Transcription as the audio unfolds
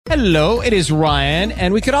Hello, it is Ryan,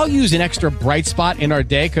 and we could all use an extra bright spot in our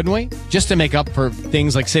day, couldn't we? Just to make up for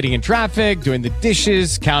things like sitting in traffic, doing the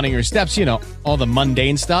dishes, counting your steps, you know, all the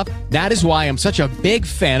mundane stuff. That is why I'm such a big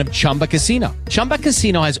fan of Chumba Casino. Chumba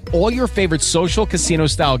Casino has all your favorite social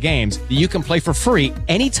casino-style games that you can play for free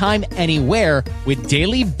anytime, anywhere with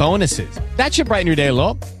daily bonuses. That should brighten your day a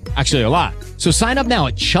little. Actually, a lot. So sign up now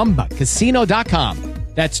at ChumbaCasino.com.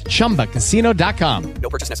 That's ChumbaCasino.com. No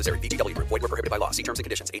purchase necessary. VGW Group. Void where prohibited by law. See terms and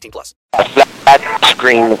conditions. 18+. A flat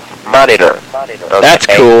screen monitor. Okay? That's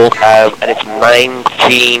cool. And it's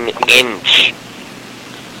 19-inch.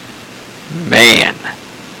 Man.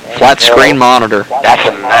 Flat screen monitor. That's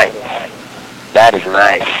nice. That is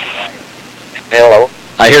nice. Hello.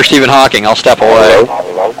 I hear Stephen Hawking. I'll step away.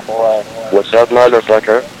 Hello. What's up,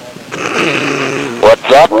 motherfucker? What's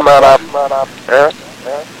up, motherfucker?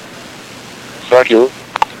 Fuck you.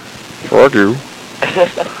 Fuck you.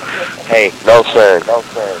 Hey, no sir.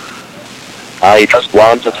 I just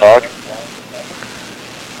want to talk.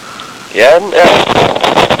 Yeah?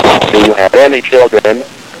 Do you have any children?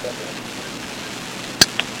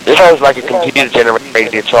 This sounds like a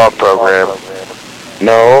computer-generated talk program.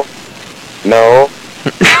 No.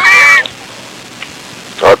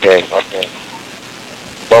 Okay.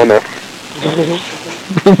 Boner.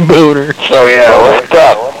 Boner. So yeah, what's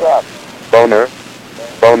up? Boner.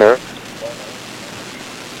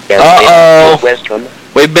 Uh-oh. Western.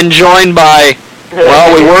 We've been joined by,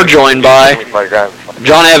 well, we were joined by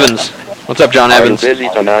John Evans. What's up, John Evans? Are you busy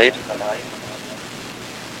tonight?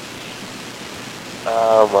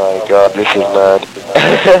 Oh my god, this is mad.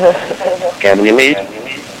 Can we leave?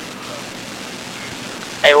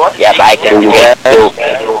 Hey, what? Yes, I can.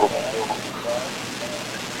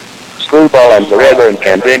 Screwball and the Revern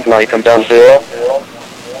can drink like come down here.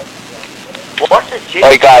 What's a Jiggy?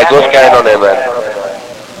 Hey guys, what's going on there, man?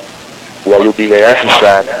 Well, you'll be there,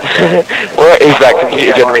 son. What is that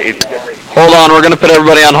computer generated? Hold on, we're going to put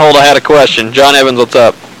everybody on hold. I had a question. John Evans, what's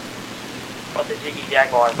up? What's a Jiggy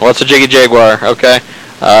Jaguar? What's a Jiggy Jaguar? Okay.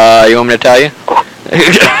 You want me to tell you?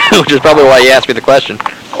 Which is probably why you asked me the question.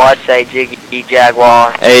 What's a Jiggy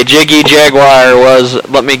Jaguar? A Jiggy Jaguar was,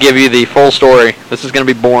 let me give you the full story. This is going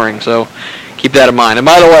to be boring, so keep that in mind. And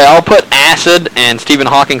by the way, I'll put Acid and Stephen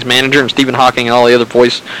Hawking's manager and Stephen Hawking and all the other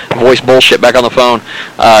voice bullshit back on the phone.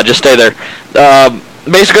 Just stay there.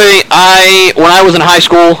 Basically, when I was in high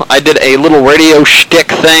school, I did a little radio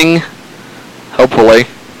shtick thing. Hopefully.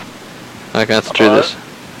 Okay, let's do this.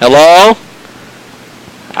 Hello?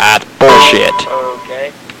 That's bullshit.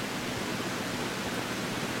 Okay.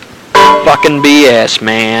 Fucking BS,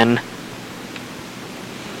 man.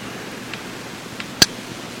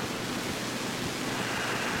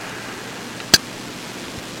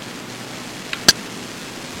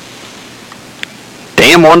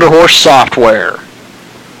 Damn Wonder Horse software.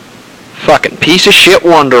 Fucking piece of shit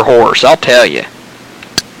Wonder Horse, I'll tell you.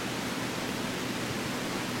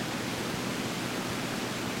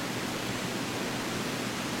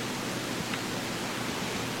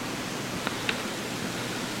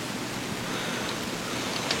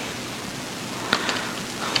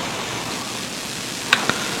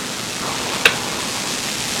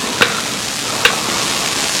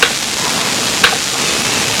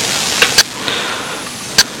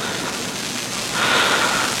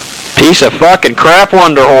 Piece of fucking crap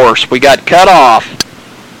Wonder Horse. We got cut off.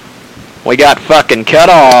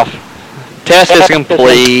 Test is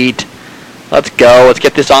complete. Let's go. Let's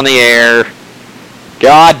get this on the air.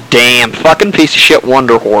 God damn. Fucking piece of shit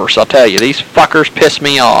Wonder Horse. I'll tell you. These fuckers piss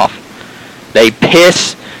me off. They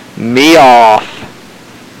piss me off.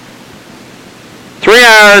 3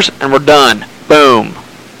 hours and we're done. Boom.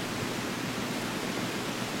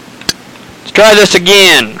 Let's try this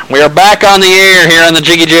again. We are back on the air here on the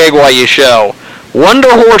Jiggy Jaguar show.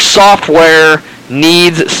 Wonder Horse software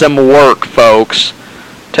needs some work, folks.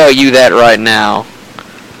 Tell you that right now.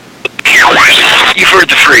 You've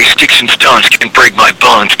heard the phrase, sticks and stones can break my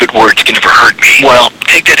bones, but words can never hurt me. Well,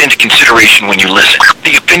 take that into consideration when you listen.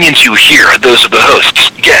 The opinions you hear are those of the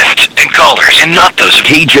hosts, guests, and callers, and not those of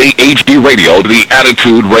KJHD Radio, the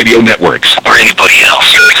Attitude Radio Networks, or anybody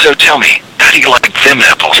else. So tell me, how do you like them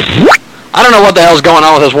apples? I don't know what the hell's going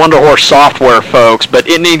on with this Wonder Horse software, folks, but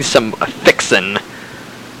it needs some fixing.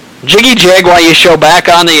 Jiggy Jaguar show back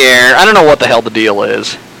on the air. I don't know what the hell the deal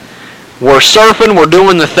is. We're surfing, we're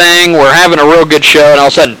doing the thing, we're having a real good show, and all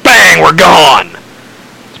of a sudden, bang, we're gone.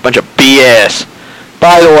 It's a bunch of BS.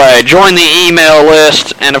 By the way, join the email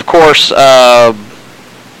list, and of course, hop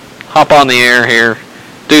on the air here,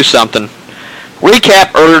 do something.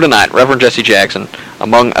 Recap earlier tonight, Reverend Jesse Jackson.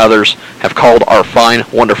 among others, have called our fine,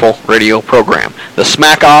 wonderful radio program. The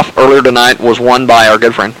Smack Off earlier tonight was won by our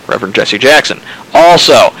good friend, Reverend Jesse Jackson.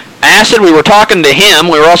 Also, Acid, we were talking to him.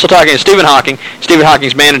 We were also talking to Stephen Hawking, Stephen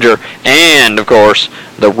Hawking's manager, and, of course,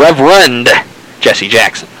 the Reverend Jesse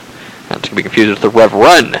Jackson. Not to be confused with the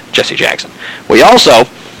Reverend Jesse Jackson. We also,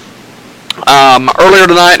 earlier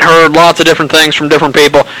tonight, heard lots of different things from different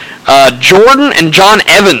people. Jordan and John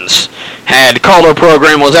Evans had called our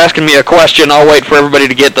program, was asking me a question. I'll wait for everybody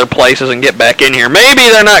to get their places and get back in here. Maybe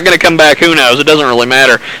they're not going to come back. Who knows? It doesn't really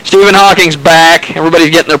matter. Stephen Hawking's back.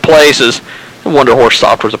 Everybody's getting their places. Wonder Horse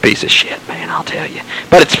software's a piece of shit, man, I'll tell you.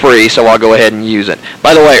 But it's free, so I'll go ahead and use it.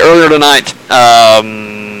 By the way, earlier tonight,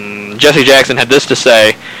 Jesse Jackson had this to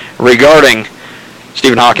say regarding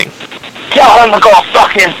Stephen Hawking. Tell him to go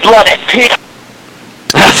fuck his bloody pig.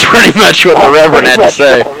 That's pretty much what the Reverend had to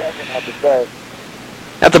say.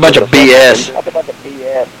 That's a bunch of BS.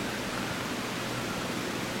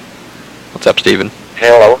 What's up, Stephen?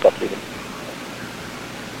 Hello.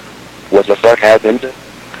 What the fuck happened?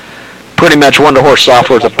 Pretty much Wonder Horse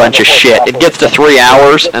software is a bunch of shit. It gets to 3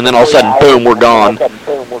 hours, and then all of a sudden, boom, we're gone. But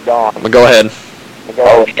go ahead.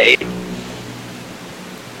 Okay.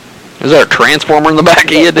 Is there a transformer in the back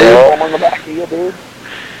of you, dude?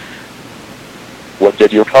 What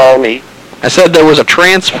did you call me? I said there was a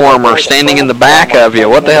transformer standing in the back of you.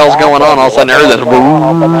 What the hell's going on? All of a sudden, I heard this.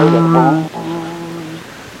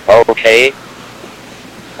 Okay.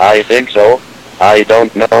 I think so. I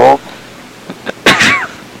don't know.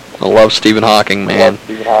 I love Stephen Hawking, man.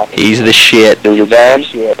 He's the shit. Do you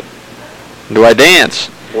dance? Do I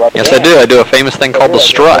dance? Yes, I do. I do a famous thing called the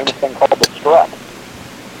strut.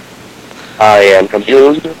 I am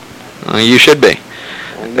confused. You should be.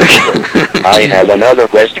 I have another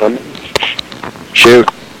question. Shoot.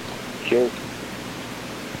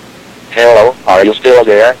 Hello, are you still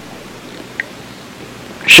there?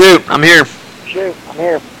 Shoot, I'm here.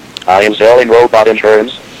 I am selling robot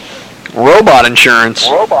insurance. Robot insurance?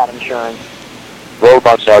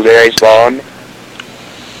 Robots are very strong.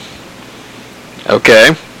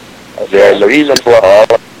 Okay. There's a reason for all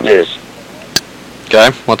of this.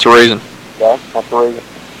 Okay, what's the reason?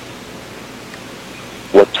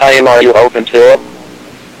 What time are you open till?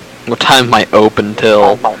 What time am I open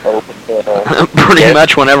till? Pretty Yes.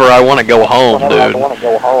 much whenever I want to go home, dude.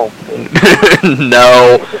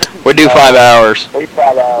 No, we do 5 hours.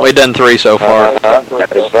 We've done 3 so far.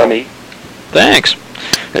 That is funny. Thanks.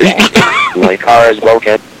 My car is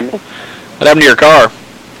broken. What happened to your car?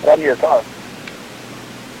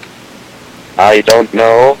 I don't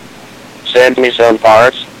know. Send me some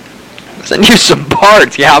parts. Send you some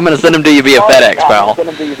parts. Yeah, I'm going to send them to you via FedEx, pal. They're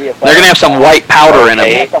going to have some white powder in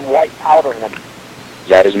Okay. them.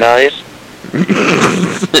 That is nice.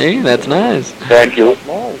 Hey, that's nice. Thank you.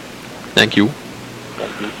 Thank you.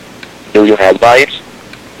 Do you have bikes?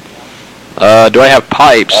 Do I have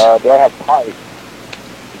pipes?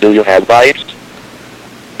 Do you have bikes?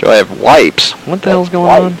 Do I have wipes? What the hell's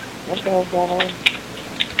going on?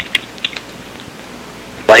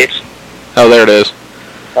 Bikes? Oh, there it is.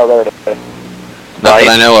 Not that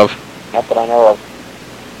I know of.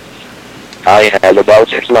 I have about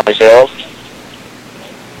 6 myself.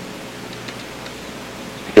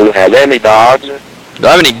 Do you have any dogs? Do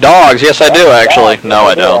I have any dogs? Yes, I do, actually. No,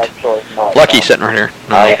 I don't. Lucky's sitting right here.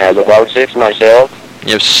 No. I have about 6 myself.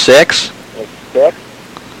 You have 6?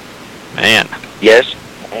 Man. Yes.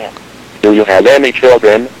 Do you have any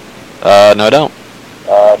children? No, I don't.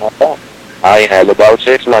 I have about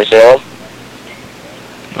 6 myself.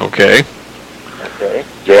 Okay.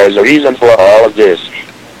 There's a reason for all of this.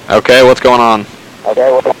 Okay, what's going on?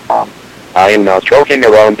 I am not joking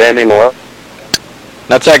around anymore.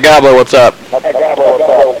 That's that gobbler. What's up?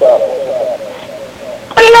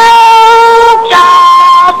 Hello,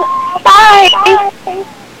 job. Bye.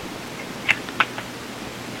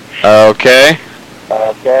 Okay.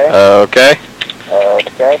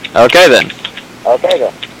 Okay then.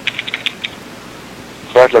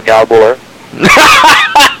 Fuck the cowboy.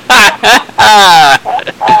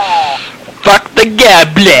 Fuck the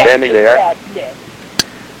gobbler. Benny there.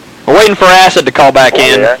 We're waiting for Acid to call back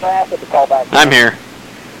in. There. I'm here.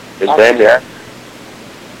 Is Ben there?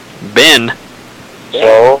 Ben.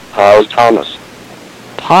 So, how's Thomas?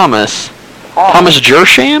 Thomas. Thomas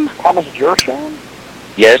Jersham?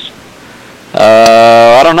 Yes.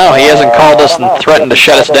 I don't know. He hasn't called us and threatened to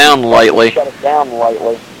shut us down lately.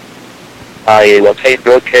 I will take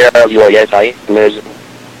good care of you, yes, I, Liz.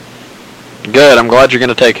 Good. I'm glad you're going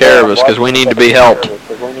to take care of us because we need to be helped. We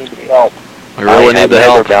really need the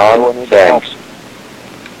help. Down. Thanks.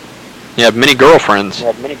 You have many girlfriends.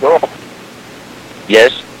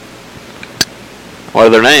 Yes. What are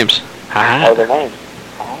their names?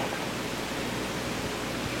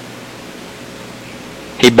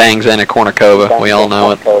 He bangs in a cornucova. We all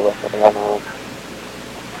know it.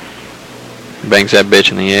 Bangs that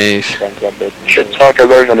bitch in the A's. Should talk a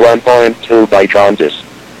version 1.2 by Johnson.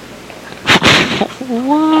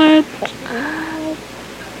 What?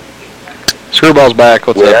 Screwball's back.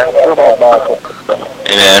 What's up?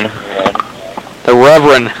 Amen. The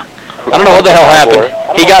Revern. I don't know what the hell happened.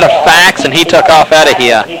 He got a fax and he took off out of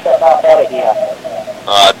here.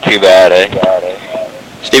 Too bad, eh?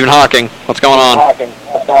 Stephen Hawking, what's going on?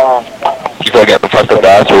 You gonna get the fuck up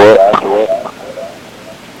ass or what?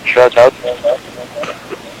 Shut up.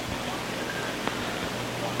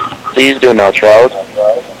 Please do not shout.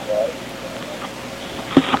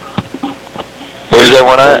 Where's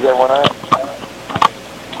everyone at?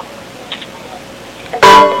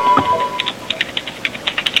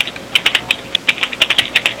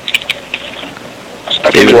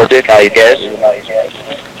 Stuck in your dick, I guess.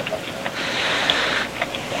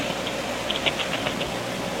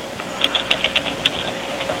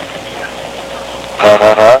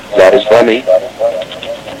 That is funny.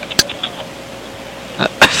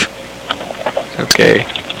 Okay.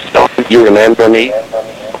 Don't you remember me?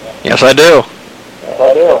 Yes, I do.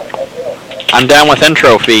 I'm down with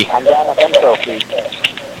intro fee.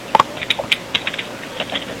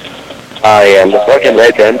 I am the fucking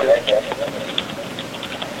legend.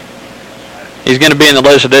 He's going to be in the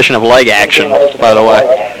latest edition of Leg Action, by the way.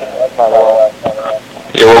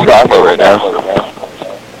 Yeah, we're Bravo right now.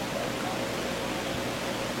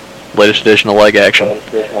 Latest edition of Leg Action,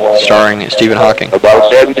 starring Stephen Hawking. About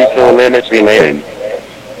 72 minutes remaining.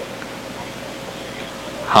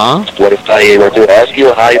 Huh? What if I were to ask you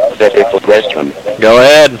a hypothetical question? Go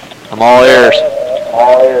ahead. I'm all ears.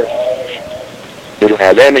 Do you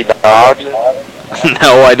have any dogs?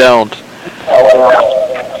 No, I don't.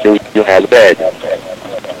 Do you have a bed?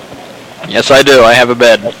 Yes, I do. I have a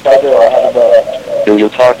bed. Do you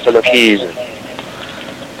talk to the keys?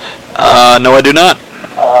 No, I do not.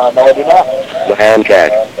 The hand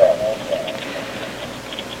jack?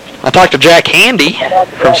 I talked to Jack Handy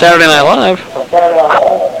from Saturday Night Live.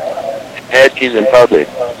 Head keys in public?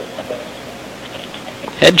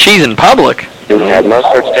 Head cheese in public? Do you have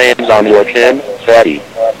mustard stains on your chin? Fatty?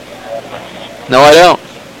 No, I don't.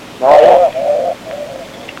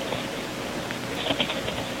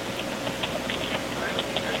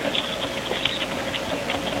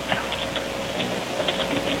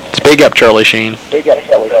 Speak up, Charlie Sheen.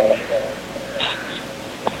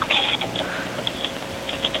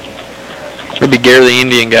 Maybe Gary the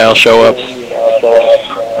Indian guy will show up.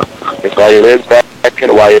 If I lived back in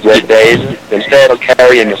the White Red days, instead of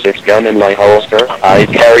carrying a 6-gun in my holster, I'd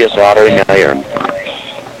carry a soldering iron.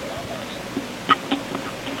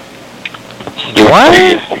 What?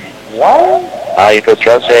 I could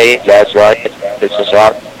just say, that's right, it's a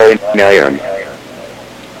soldering iron.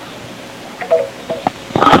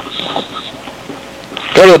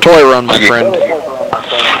 Go to the toy run, my friend.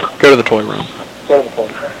 Go to the toy run.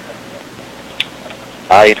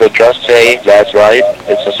 I could just say, that's right,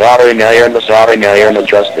 it's the soldering iron of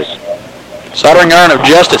justice. Soldering iron of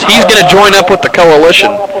justice. He's going to join up with the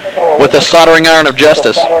coalition with the soldering iron of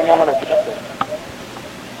justice.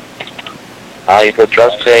 I could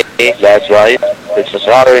just say, that's right, it's the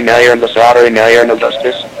soldering iron of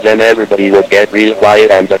justice. Then everybody would get real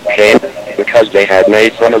quiet and ashamed because they had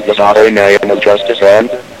made fun of the soldering iron of justice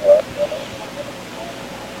and...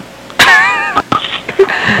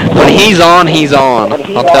 When he's on, he's on.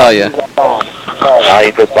 I'll tell you.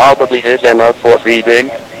 I could probably hit them up for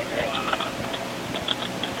reading.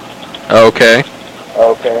 Okay.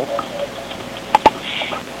 Okay.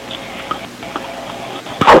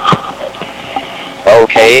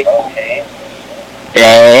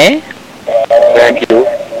 Eh? Thank you.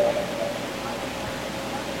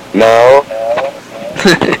 No.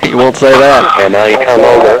 He won't say that. Can I come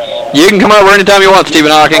over? You can come over anytime you want,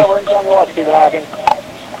 Stephen Hawking.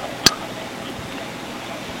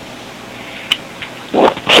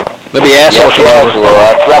 Maybe asshole come over.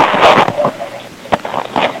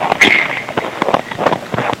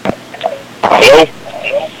 Hello?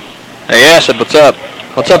 Hey, Acid, what's up?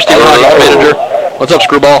 What's up, Stephen Hawking's manager? What's up,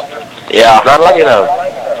 Screwball? Yeah. Not like,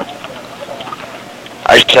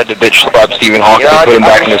 I just had to bitch slap Stephen Hawking and put him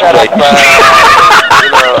back in his place.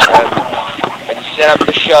 And set up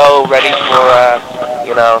the show ready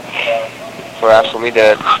for me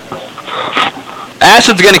to...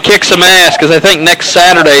 Acid's going to kick some ass, because I think next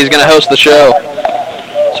Saturday he's going to host the show.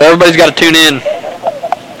 So everybody's got to tune in.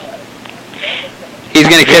 He's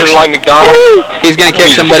going to kick... like McDonald's? He's going to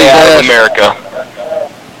kick somebody's ass. America.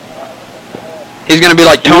 He's going to be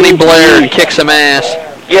like Tony Blair and kick some ass.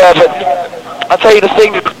 Yeah, but I'll tell you the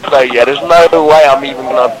thing though, yeah, there's no way I'm even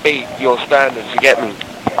going to beat your standards, you get me?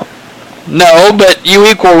 No, but you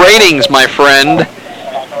equal ratings, my friend.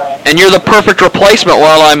 And you're the perfect replacement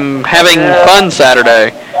while I'm having fun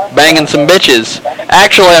Saturday, banging some bitches.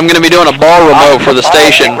 Actually, I'm going to be doing a bar remote for the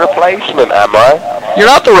station. Replacement, am I? You're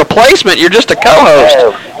not the replacement, you're just a co-host.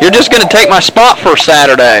 You're just going to take my spot for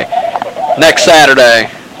Saturday. Next Saturday.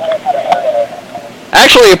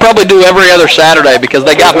 Actually, you'll probably do every other Saturday because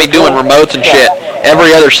they got me doing remotes and shit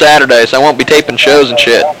every other Saturday, so I won't be taping shows and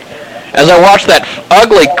shit. As I watch that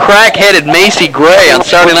ugly, crack-headed Macy Gray on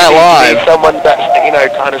Saturday Night Live. Someone that's,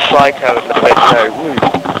 kind of psycho and a bit,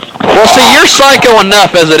 Well, see, you're psycho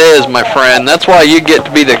enough as it is, my friend. That's why you get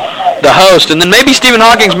to be the host. And then maybe Stephen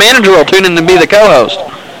Hawking's manager will tune in to be the co-host.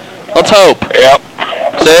 Let's hope. Yep.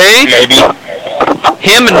 See? Maybe.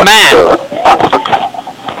 Him and Matt.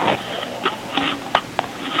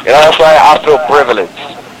 That's why I feel privileged.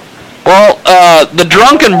 Well, the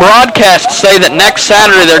drunken broadcasts say that next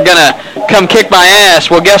Saturday they're going to come kick my ass.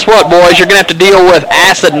 Well, guess what, boys? You're going to have to deal with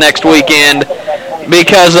acid next weekend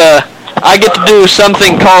because I get to do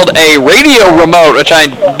something called a radio remote, which I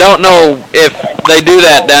don't know if they do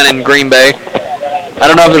that down in Green Bay. I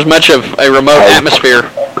don't know if there's much of a remote atmosphere.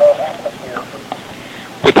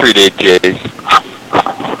 With 3 DJs.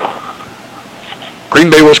 Green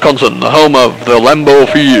Bay, Wisconsin, the home of the Lambeau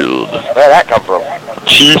Field. Where'd that come from?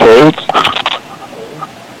 Cheetos.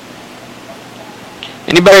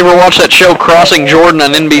 Anybody ever watch that show Crossing Jordan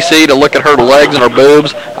on NBC to look at her legs and her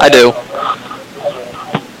boobs? I do.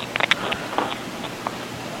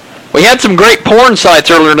 We had some great porn sites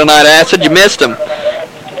earlier tonight, Acid. You missed them.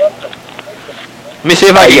 Let me see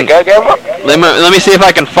if I can. Let me see if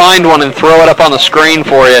I can find one and throw it up on the screen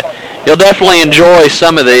for you. You'll definitely enjoy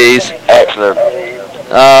some of these. Excellent.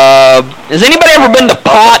 Has anybody ever been to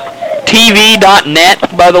pottv.net,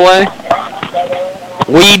 by the way?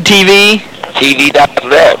 Weed TV?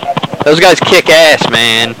 TV.net. Those guys kick ass,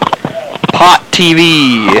 man. Pot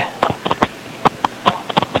TV.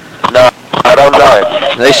 No, I don't know.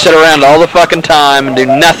 They sit around all the fucking time and do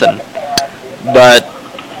nothing but,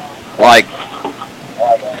 like,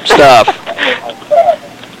 stuff.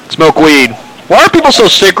 Smoke weed. Why are people so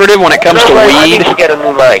secretive when it comes to I weed? need to get a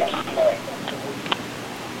new mic.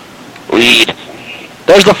 Weed.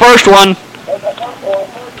 There's the first one.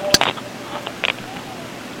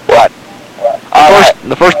 What?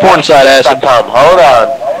 The first porn site, Acid. Tom, hold on.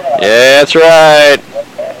 Yeah, that's right.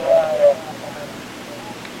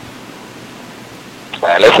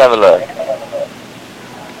 Alright, let's have a look.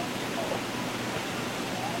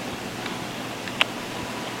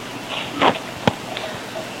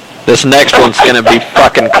 This next one's gonna be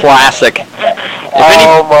fucking classic.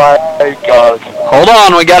 Oh my god. Hold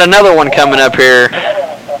on, we got another one coming up here.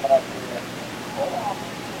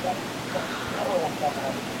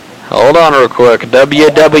 Hold on real quick.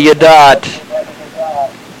 www.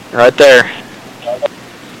 Right there.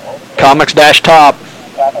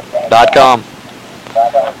 comics-top.com.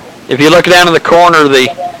 If you look down in the corner, the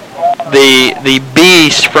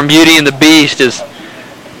Beast from Beauty and the Beast is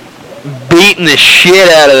beating the shit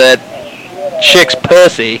out of that chick's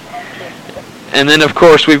pussy. And then, of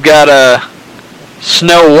course, we've got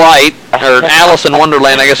Snow White, or Alice in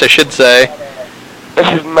Wonderland, I guess I should say. This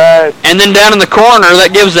is mad. And then down in the corner,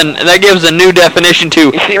 that gives a new definition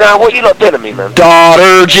to. You see, man, what you not doing to me, man?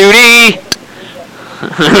 Daughter Judy.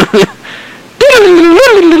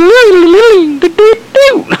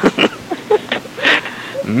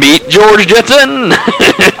 Meet George Jetson.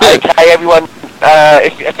 Okay, everyone.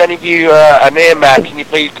 If any of you are near Matt, can you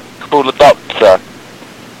please call the doctor?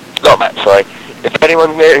 Not Matt, sorry. If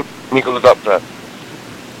anyone's near, can you call the doctor?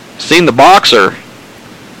 Seen the boxer.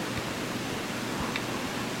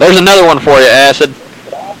 There's another one for you, Acid.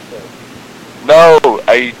 No,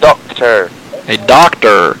 a doctor. A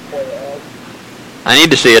doctor. I need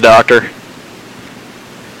to see a doctor.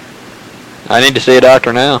 I need to see a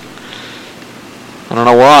doctor now. I don't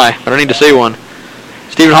know why, but I need to see one.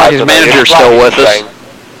 Stephen Hawking's manager's still with us.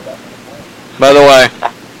 By the way,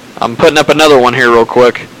 I'm putting up another one here real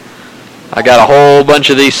quick. I got a whole bunch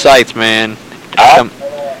of these sites, man.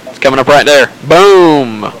 It's coming up right there.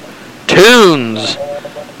 Boom!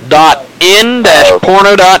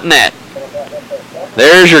 Tunes.in-porno.net.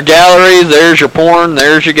 There's your galleries, there's your porn,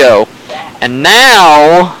 there's you go. And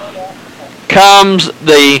now comes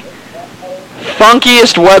the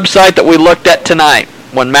funkiest website that we looked at tonight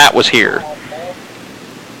when Matt was here.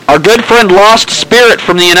 Our good friend Lost Spirit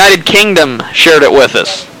from the United Kingdom shared it with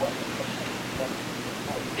us.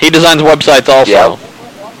 He designs websites also. Yep.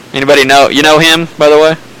 Anybody know? You know him, by the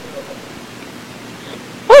way?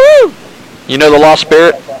 Woo! You know the Lost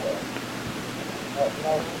Spirit?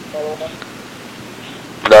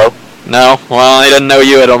 No. No? Well, he doesn't know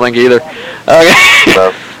you, I don't think, either. Okay.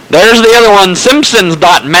 No. There's the other one,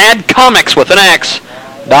 simpsons.madcomics with an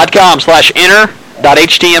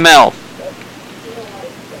X.com/inner.html.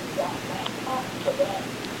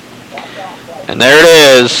 And there it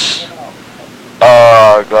is.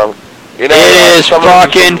 Oh, God. You know, It is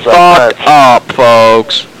fucking fucked up,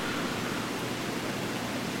 folks.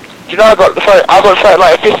 Do you know I've got something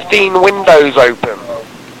like 15 windows open?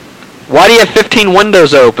 Why do you have 15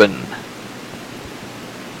 windows open?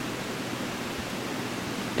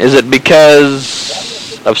 Is it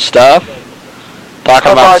because of stuff?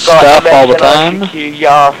 Talking about stuff all the time? MSN,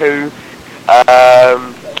 Yahoo,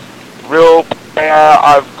 Real Player,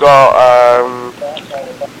 I've got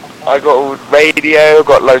radio, I've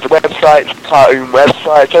got loads of websites, cartoon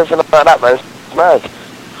websites, everything like that, man. It's mad.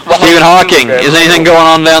 Stephen Hawking. Is anything going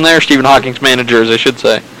on down there? Stephen Hawking's manager, as I should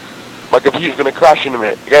say. My computer's going to crash in a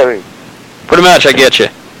minute. You get me? Pretty much, I get you.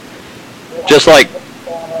 Just like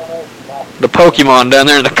the Pokemon down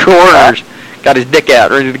there in the corners. Got his dick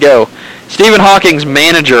out, ready to go. Stephen Hawking's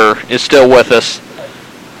manager is still with us.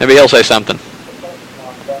 Maybe he'll say something.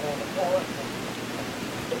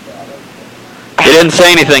 He didn't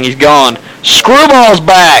say anything, he's gone. Screwball's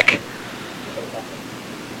back!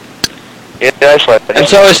 Yeah, that's right. And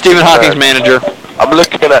so is Stephen Hawking's manager. I'm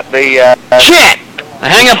looking at the, Shit! I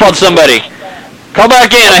hang up on somebody. Call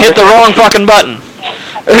back in, I hit the wrong fucking button.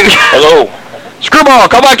 Hello? Screwball,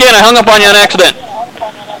 call back in, I hung up on you on accident.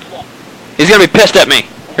 He's gonna be pissed at me.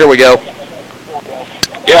 Here we go.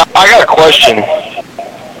 Yeah, I got a question.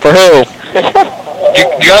 For who? Do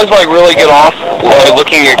you guys like really get off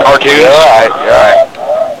looking at cartoons? Alright.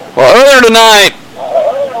 Well, earlier tonight,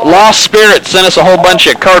 Lost Spirit sent us a whole bunch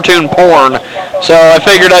of cartoon porn, so I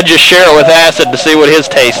figured I'd just share it with Acid to see what his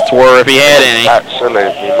tastes were, if he had any.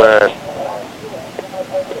 Absolutely, man.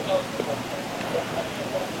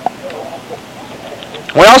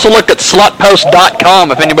 We also looked at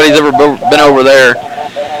slutpost.com if anybody's ever been over there.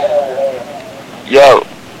 Yo.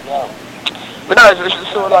 But no, it's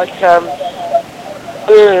sort of like, hey,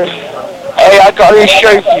 I got a new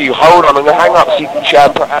show for you. Hold on, I'm going to hang up so you can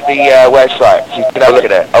put at the website so you can have a look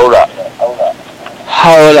at it. Hold up.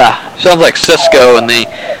 Hold up. Sounds like Cisco in the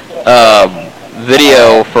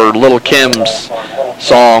video for Little Kim's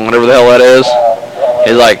song, whatever the hell that is.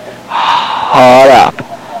 He's like, hold up.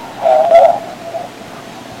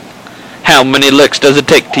 How many licks does it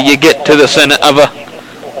take till you get to the center of a...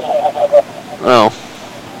 Oh.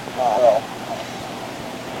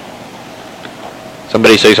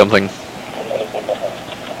 Somebody say something.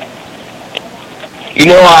 You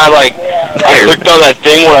know, I clicked on that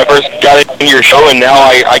thing when I first got into your show, and now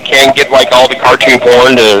I can't get like all the cartoon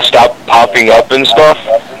porn to stop popping up and stuff.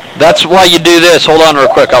 That's why you do this. Hold on real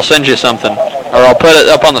quick. I'll send you something. Or I'll put it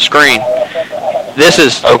up on the screen. This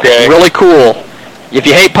is really cool. If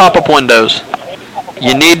you hate pop-up windows,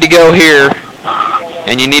 you need to go here,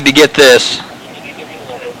 and you need to get this.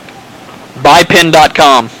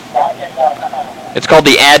 Buypin.com. It's called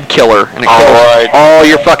the Ad Killer, and it kills all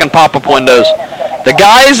your fucking pop-up windows. The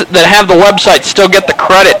guys that have the website still get the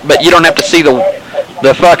credit, but you don't have to see the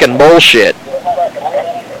fucking bullshit.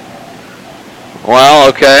 Well,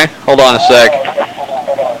 okay. Hold on a sec.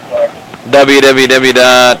 www.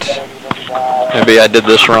 Maybe I did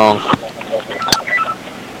this wrong.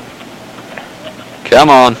 Come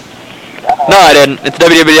on. No, I didn't. It's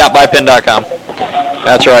www.buypin.com.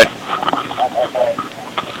 That's right.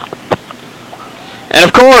 And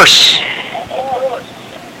of course,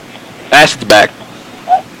 Acid's back.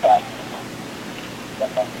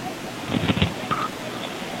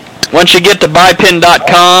 Once you get to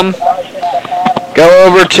buypin.com, go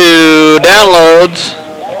over to downloads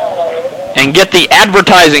and get the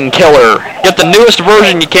advertising killer. Get the newest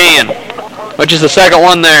version you can, which is the second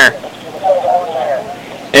one there.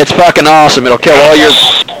 It's fucking awesome. It'll kill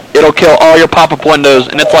all your pop-up windows,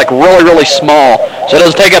 and it's like really, really small, so it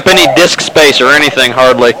doesn't take up any disk space or anything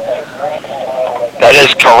hardly. That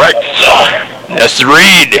is correct, sir. Yes,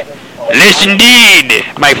 read. Yes, indeed,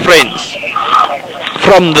 my friends.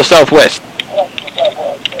 From the Southwest.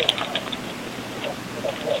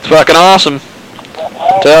 It's fucking awesome.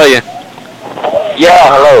 I tell you.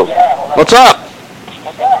 Yeah, hello. What's up?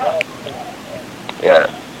 Yeah.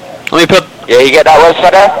 Let me put... Yeah, you get that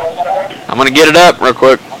website there? I'm gonna get it up real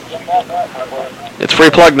quick. It's free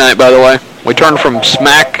plug night, by the way. We turned from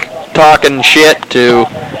smack talking shit to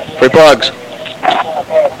free plugs.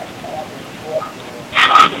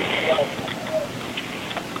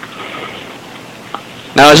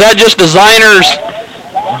 Now, is that just designers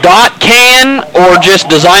 .can or just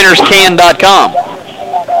designerscan.com?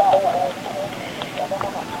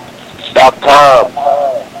 .com.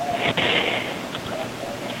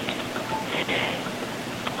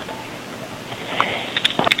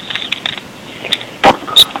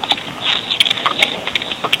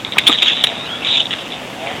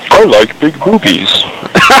 I like big boobies.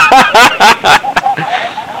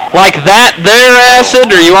 Like that there,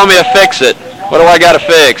 Acid, or you want me to fix it? What do I gotta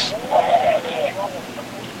fix?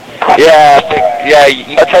 Yeah,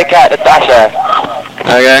 you gotta take out the dash there.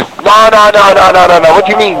 Okay. No. What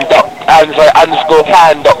do you mean?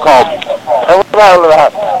 _can.com. What the hell is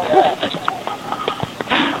that?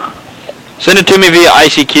 Send it to me via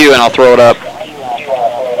ICQ and I'll throw it up.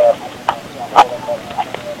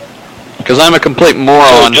 Because I'm a complete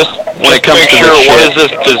moron when it comes to sure, this what shit. is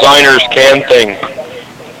this designers can thing?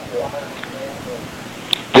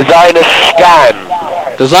 Designer scan.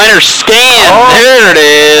 Designer scan! Oh. There it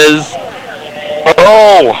is!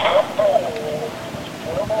 Oh!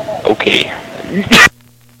 Okay.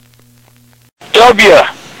 W!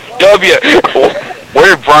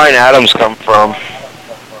 Where did Brian Adams come from?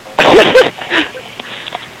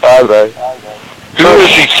 I don't know. Who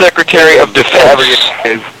is the Secretary of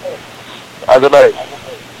Defense? I don't know.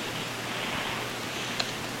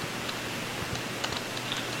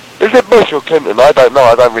 Is it Bush or Clinton? I don't know.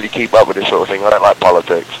 I don't really keep up with this sort of thing. I don't like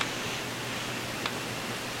politics.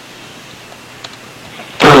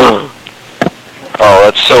 Oh,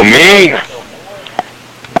 that's so mean.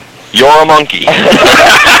 You're a monkey.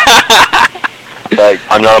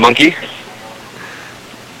 I'm not a monkey.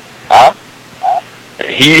 Huh?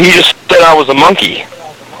 He just said I was a monkey.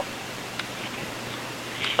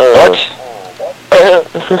 What?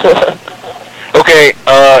 Okay,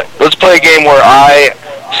 let's play a game where I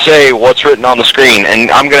say what's written on the screen, and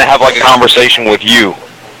I'm gonna have like a conversation with you.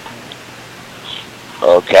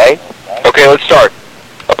 Okay. Okay, let's start.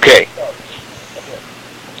 Okay.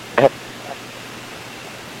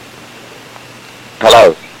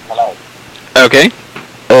 Hello. Okay.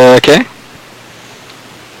 Okay.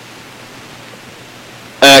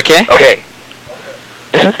 Okay. Okay.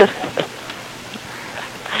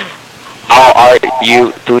 How are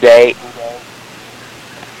you today?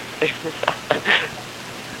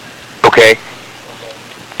 Okay.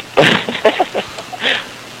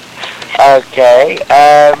 Okay.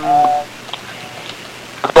 I've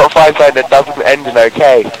got to find something that doesn't end in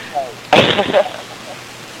okay.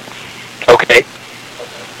 Okay.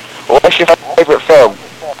 What's your favourite film?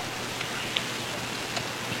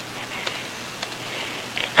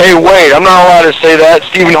 Hey, wait, I'm not allowed to say that.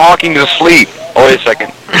 Stephen Hawking is asleep. Oh, wait a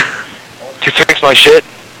second. To fix my shit?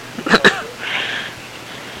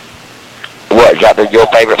 What, is that your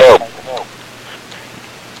favourite film?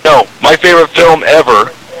 No, my favorite film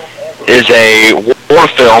ever is a war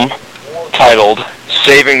film titled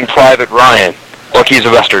Saving Private Ryan. Look, he's a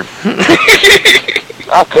Western.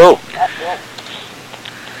 Oh, cool.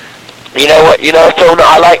 You know what? You know a film that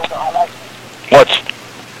I like? What's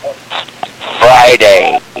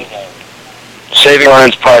Friday. Saving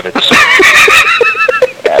Ryan's Privates?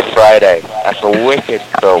 Yeah, Friday. That's a wicked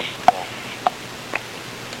film.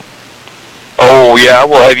 Oh, yeah?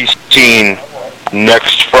 Well, have you seen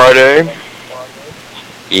Next Friday?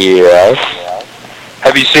 Yes.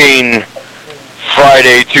 Have you seen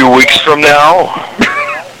Friday 2 weeks from now?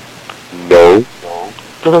 No.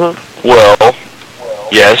 Well,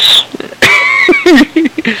 yes.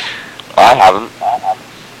 I haven't.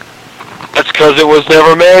 That's because it was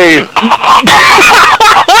never made.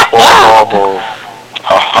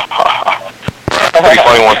 Pretty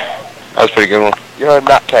funny one. That was a pretty good one. You're a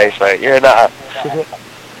nutcase, mate. You're a nut.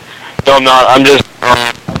 No, I'm not.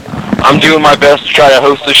 I'm doing my best to try to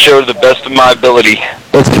host the show to the best of my ability.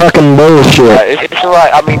 It's fucking bullshit. It's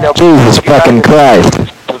alright. I mean, Jesus fucking Christ.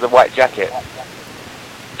 With a white jacket.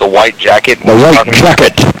 The white jacket? The white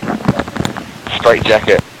jacket. Straight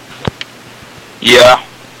jacket. Yeah.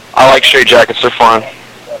 I like straight jackets. They're fun.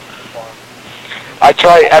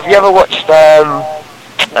 Have you ever watched,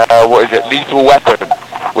 what is it, Lethal Weapon?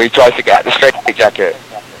 Where he tries to get out the straight jacket?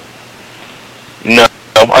 No.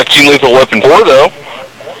 I've seen Lethal Weapon 4, though.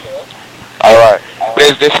 Alright.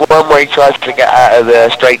 There's this one where he tries to get out of the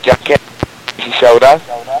straight jacket, his shoulder.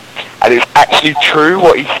 And it's actually true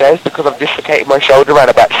what he says, because I've dislocated my shoulder around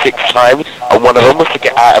about 6 times, and one of them was to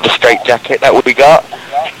get out of a straight jacket that we got.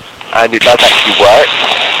 And it does actually work.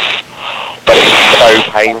 But it's so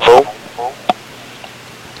painful.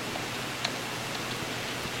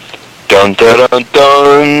 Dun dun dun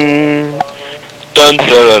dun. Dun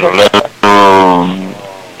dun dun dun.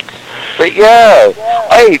 But yeah,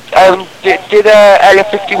 Hey, did Area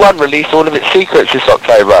 51 release all of its secrets this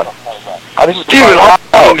October? Stephen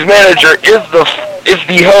Hawking's manager is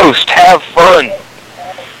the host. Have fun.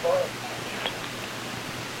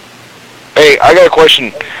 Hey, I got a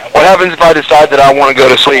question. What happens if I decide that I want to go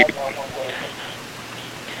to sleep?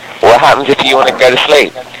 What happens if you want to go to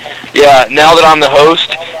sleep? Yeah, now that I'm the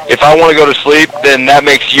host, if I want to go to sleep, then that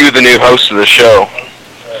makes you the new host of the show.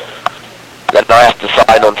 Then I have to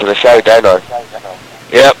sign on to the show, don't I?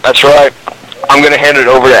 Yep, that's right. I'm going to hand it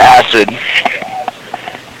over to Acid.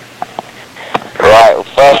 Right, well,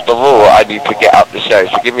 first of all, I need to get up the show,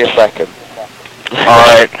 so give me a second.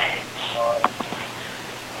 Alright.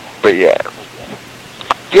 But yeah.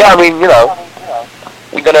 Yeah, I mean, you know,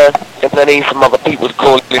 we're gonna need some other people to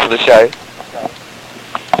call into the show.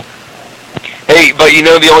 Hey, but you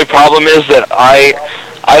know the only problem is that I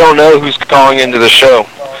don't know who's calling into the show.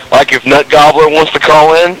 Like if Nut Gobbler wants to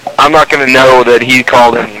call in, I'm not gonna know that he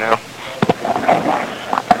called in, you know?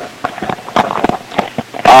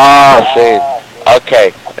 Ah, I see.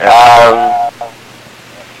 Okay.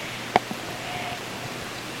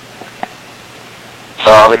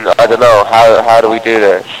 So, I mean, I don't know, how do we do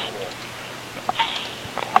this?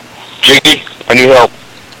 Jiggy, I need help.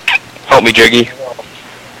 Help me, Jiggy.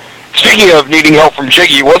 Speaking of needing help from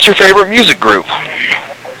Jiggy, what's your favorite music group?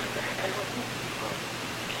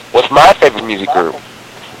 What's my favorite music group?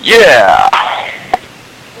 Yeah.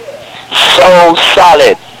 Soul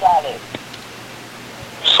Salad.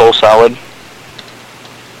 Soul Salad?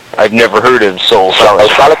 I've never heard of Soul Salad.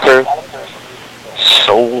 Soul Salad Crew.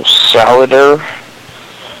 Soul Salader?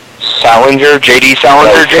 Salinger? J.D.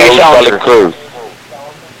 Salinger? J.D. Salinger. Crew.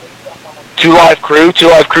 Two Live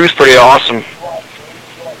Crew's pretty awesome.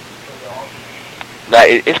 No,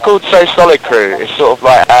 it's called So Solid Crew. It's sort of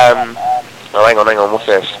like, oh, hang on, what's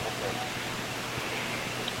this?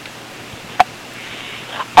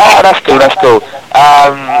 Oh, that's cool.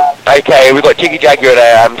 Okay, we've got Jiggy Jaguar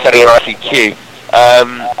there, I'm setting an ICQ.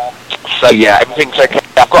 So yeah, everything's okay.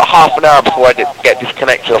 I've got half an hour before I get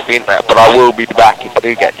disconnected off the internet, but I will be back if I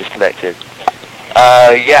do get disconnected.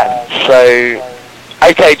 Yeah, so,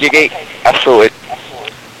 okay Jiggy, that's sorted.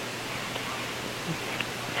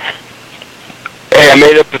 Hey, I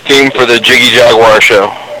made up a theme for the Jiggy Jaguar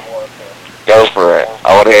show. Go for it,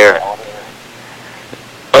 I want to hear it.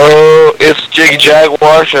 Oh, it's the Jiggy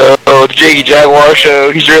Jaguar show, the Jiggy Jaguar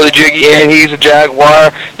show. He's really jiggy and he's a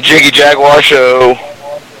jaguar, the Jiggy Jaguar show.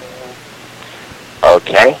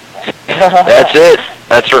 Okay. That's it.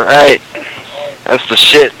 That's right. That's the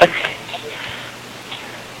shit.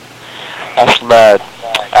 That's mad.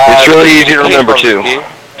 It's really easy to remember too.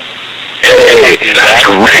 Hey, that's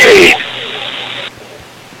great.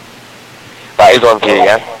 That is on for you,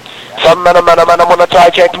 yeah? Some man, wanna try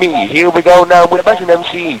check me. Here we go now with a bashing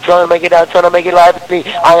MC. Trying to make it out, trying to make it live with me.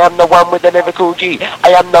 I am the one with the lyrical G.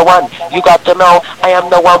 I am the one, you got to know. I am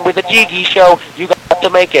the one with the Jiggy show. You got to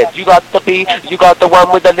make it, you got to be. You got the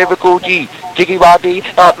one with the lyrical G. Jiggy Waddy,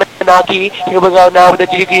 Menaki. Here we go now with the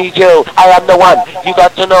Jiggy Joe. I am the one, you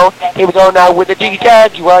got to know. Here we go now with the Jiggy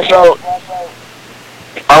Jaguar show.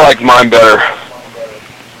 I like mine better.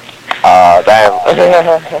 Damn.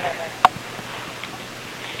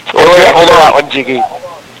 Okay, hold on. One, Jiggy.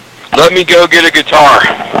 Let me go get a guitar.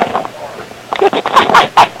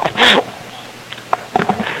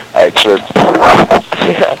 Excellent.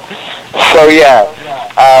 So yeah,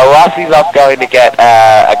 whilst he's off going to get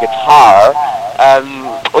a guitar,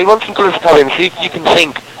 we want some colours to come in, see if you can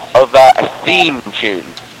think of a theme tune,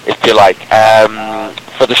 if you like,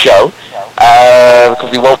 for the show,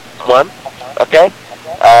 because we want one, okay?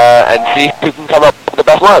 And see who can come up with the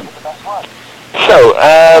best one. So,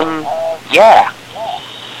 yeah.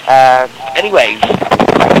 Anyways,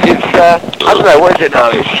 it's, I don't know, what is it now?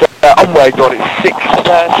 It's, oh my god, it's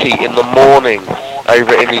 6:30 in the morning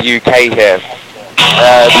over in the UK here.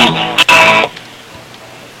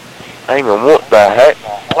 Hang on, what the heck?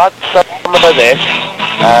 What's some of this?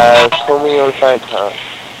 Call me on phone. Hang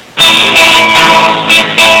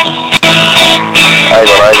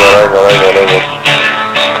on.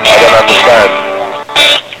 I don't understand.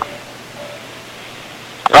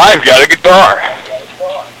 I've got a guitar.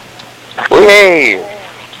 Hey!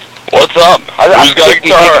 What's up? Who's got a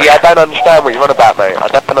guitar? I don't understand what you're on about, mate. I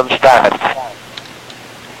don't understand.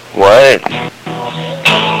 What?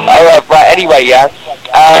 Alright, right, anyway, yeah.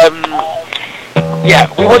 Yeah,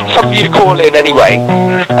 we want some of you to call in anyway.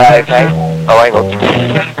 Okay. Oh, hang on.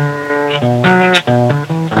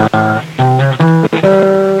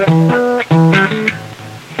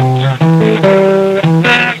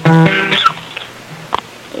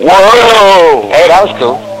 Whoa! Hey, that was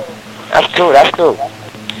cool. That's cool.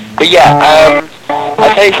 But yeah,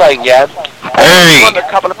 I'll tell you something, yeah? Hey. I want a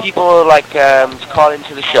couple of people, like, to call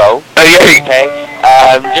into the show. Hey. Okay?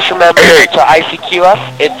 Just remember to ICQ us.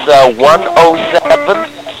 It's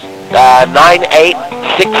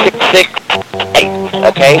 107-98-6668.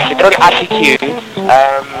 Okay? So go to ICQ,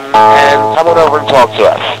 and come on over and talk to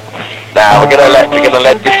us. Now, we're gonna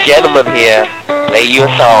let this gentleman here play you a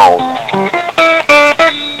song.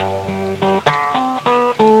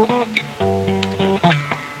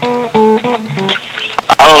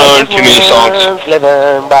 I don't know too many songs.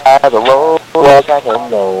 Living by the road, like I can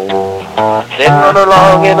know. Sitting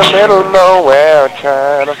along in the middle of nowhere,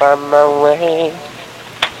 trying to find my way.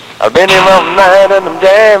 I've been here all night and I'm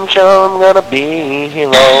damn sure I'm gonna be here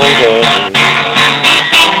all day.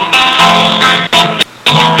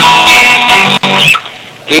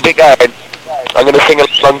 Keep it going. I'm gonna sing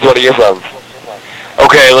along to one of your songs.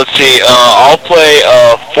 Okay, let's see. I'll play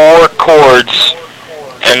 4 chords,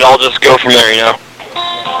 and I'll just go from there, you know?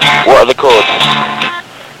 What are the chords?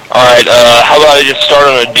 Alright, how about I just start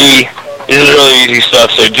on a D? This is really easy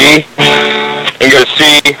stuff. So D, and go to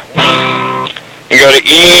C, and go to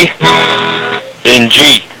E, then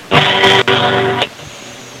G.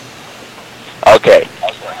 Okay.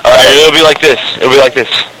 Alright, it'll be like this. It'll be like this.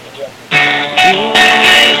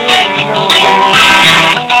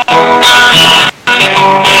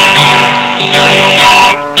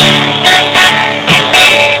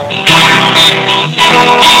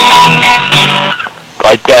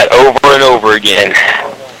 Like that over and over again.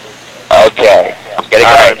 Okay. Get it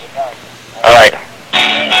going. Alright.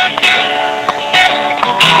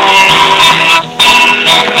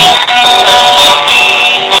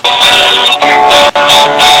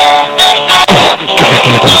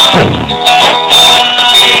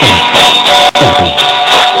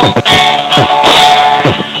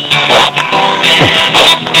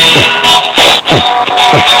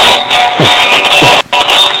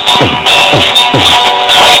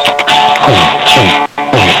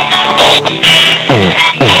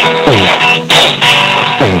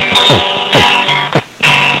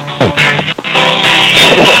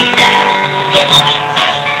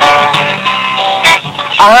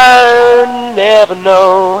 I never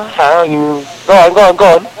know how you... Go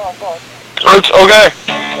on. It's okay.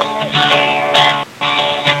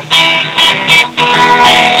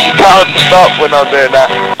 You can't stop when I'm doing that.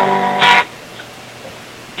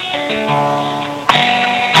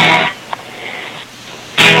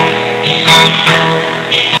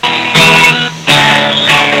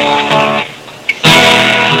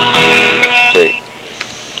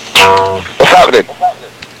 What's happening?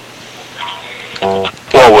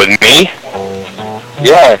 What, with me?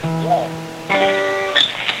 Yeah.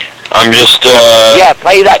 I'm just, Yeah,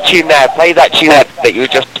 play that tune now. Play that tune that you were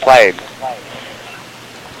just playing.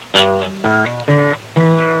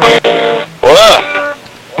 What?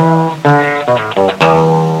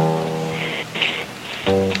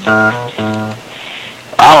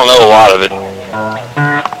 I don't know a lot of it.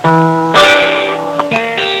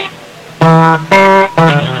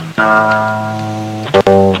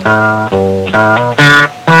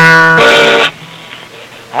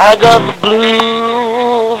 I got the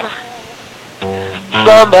blues.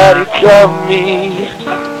 Somebody tell me.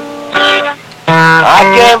 I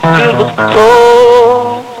can feel the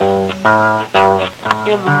cold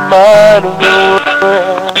in the mind of the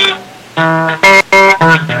world.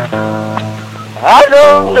 I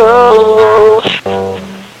don't know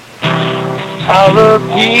how the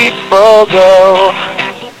people go,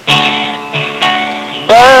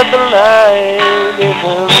 but the light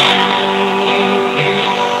isn't.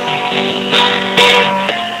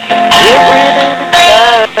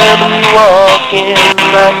 I'm walking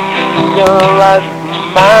back to your life,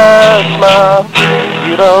 my mom.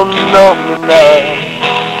 You don't know me now.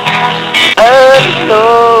 I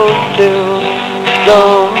know too.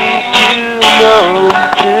 Don't you know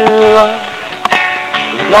too?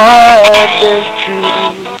 Life is true.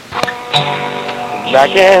 And I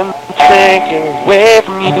can't take it away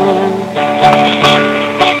from you.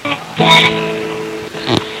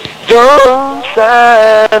 Don't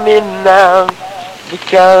sign me now.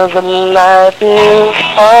 Because life is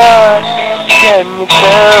hard, can you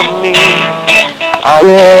tell me? I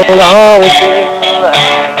will always be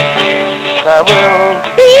right. I will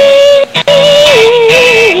be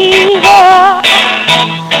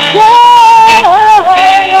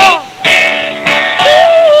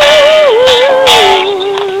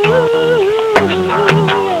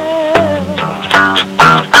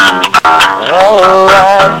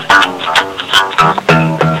alright.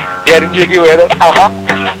 Getting jiggy with it,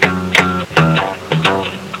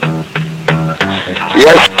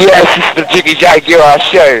 Yes, it's the Jiggy Jaguar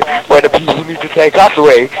show, where the people need to take us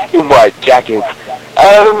away in white jackets.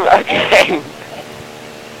 Okay.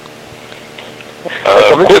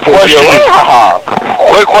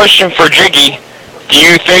 Quick question for Jiggy. Do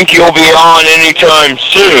you think you'll be on anytime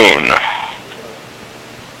soon?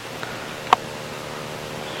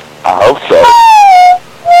 I hope so.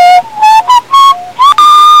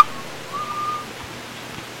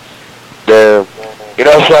 You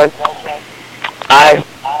know, son,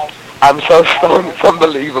 I'm so stoned, it's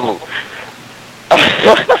unbelievable.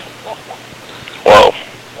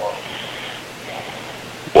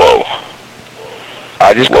 Whoa.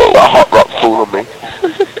 I just got a hot rock fall on me.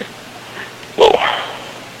 Whoa.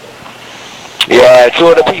 Yeah, to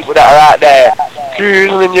all the people that are out there,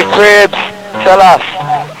 cruising in your cribs, tell us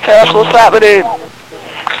what's happening.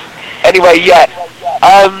 Anyway, yeah,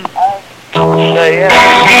 so yeah.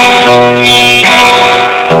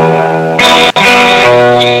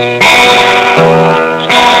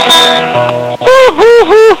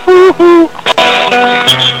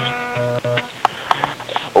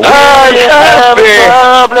 When you have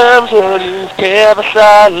problems, will you step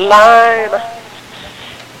aside line?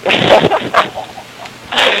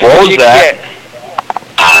 What was that?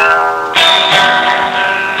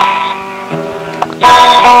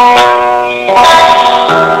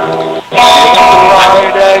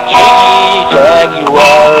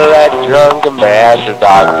 Jaguar at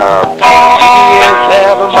drunkenmaster.com. Here's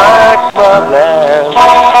ever my problem.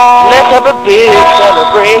 Let's have a big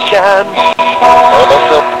celebration.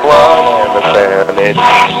 Also one understand it.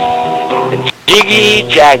 Jiggy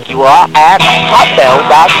Jaguar at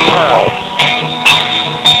hotmail.com.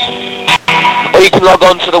 Or you can log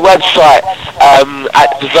on to the website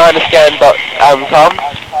at designerscan.com.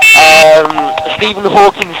 Stephen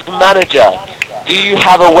Hawking's the manager. Do you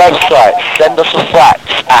have a website? Send us a fax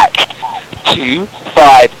at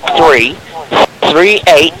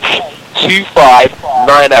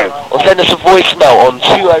 253-382590 or send us a voicemail on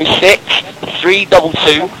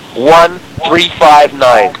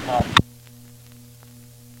 206-322-1359.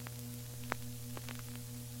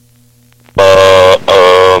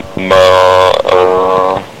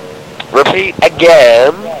 Repeat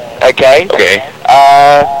again. Okay.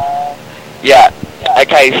 Yeah.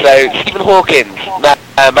 Okay, so Stephen Hawkins,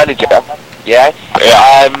 manager, yeah?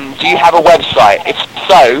 Do you have a website? If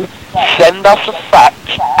so, send us a fax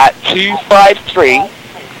at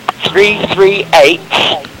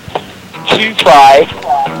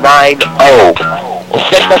 253-338-2590 or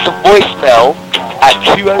send us a voicemail at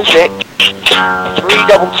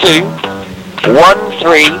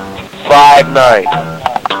 206-322-1359.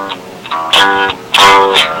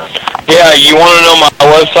 Yeah, you want to know my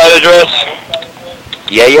website address?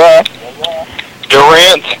 Yeah.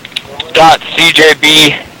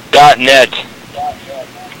 Durant.cjb.net.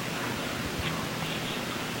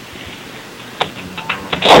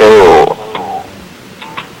 Cool.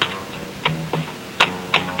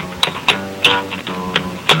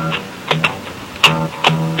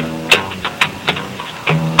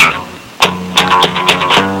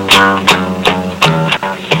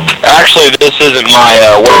 Actually, this isn't my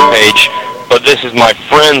webpage, but this is my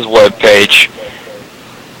friend's webpage.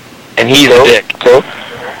 And he's a dick. Cool.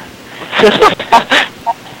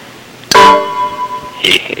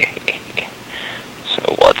 So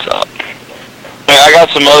what's up? I got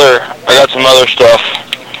some other stuff.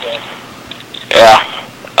 Yeah.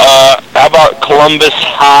 How about Columbus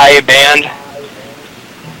High Band?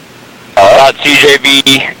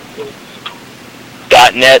 .cjb.net.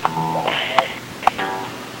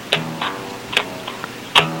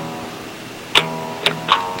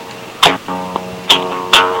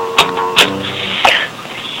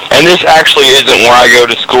 And this actually isn't where I go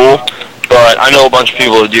to school, but I know a bunch of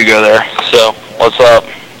people that do go there. So, what's up?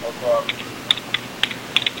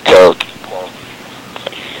 So,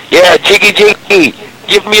 yeah, Jiggy,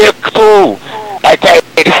 give me a call. Okay,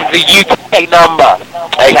 this is the UK number.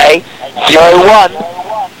 Okay,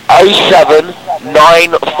 0107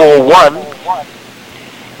 941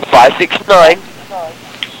 569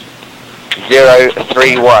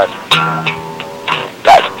 031.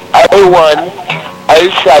 That's 0107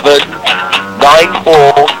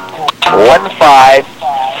 9415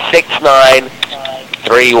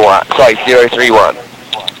 6931. Sorry, 031.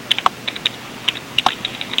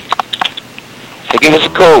 So give us a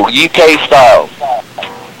call, UK style.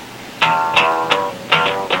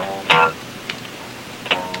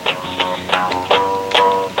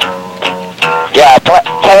 Yeah,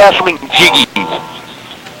 play us something jiggy.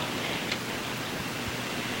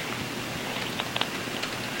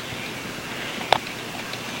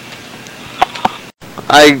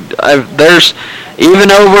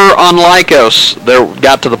 Even over on Lycos, there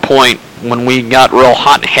got to the point when we got real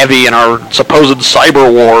hot and heavy in our supposed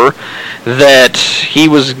cyber war that he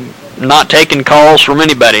was not taking calls from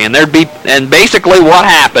anybody. And basically what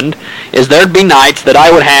happened is there'd be nights that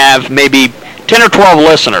I would have maybe 10 or 12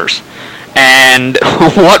 listeners. And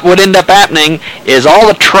what would end up happening is all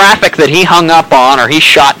the traffic that he hung up on or he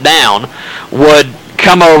shot down would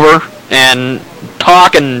come over and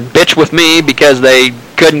talk and bitch with me because they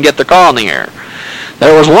couldn't get their call in the air.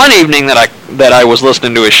 There was one evening that I was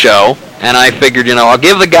listening to his show, and I figured, I'll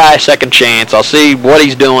give the guy a second chance. I'll see what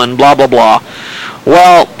he's doing, blah, blah, blah.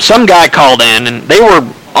 Well, some guy called in, and they were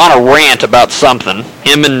on a rant about something,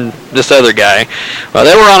 him and this other guy. Well,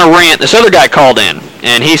 they were on a rant. This other guy called in,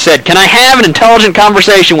 and he said, can I have an intelligent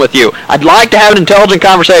conversation with you? I'd like to have an intelligent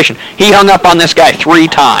conversation. He hung up on this guy 3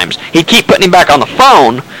 times. He'd keep putting him back on the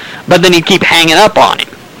phone, but then he'd keep hanging up on him.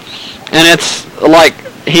 And it's like,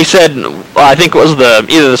 he said, I think it was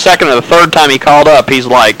either the second or the third time he called up, he's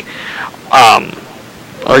like,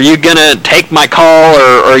 are you going to take my call,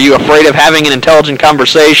 or are you afraid of having an intelligent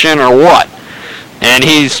conversation, or what? And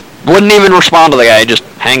wouldn't even respond to the guy, just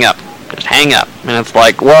hang up. Just hang up. And it's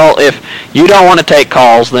like, well, if you don't want to take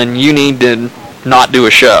calls, then you need to not do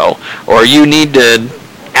a show, or you need to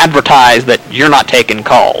advertise that you're not taking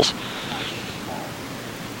calls.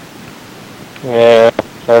 Yeah,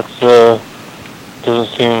 that's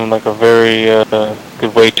doesn't seem like a very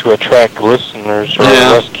good way to attract listeners, or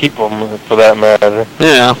let's keep them, for that matter.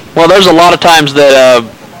 Yeah. Well, there's a lot of times that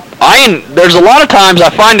I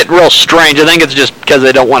find it real strange. I think it's just because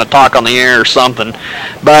they don't want to talk on the air or something.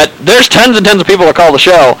 But there's tons and tons of people that call the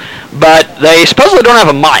show, but they supposedly don't have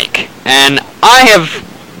a mic. And I have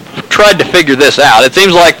tried to figure this out. It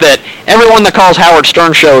seems like that everyone that calls Howard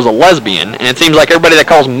Stern's show is a lesbian, and it seems like everybody that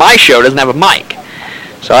calls my show doesn't have a mic.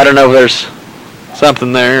 So I don't know if there's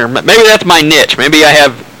something there. Maybe that's my niche. Maybe I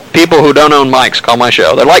have people who don't own mics call my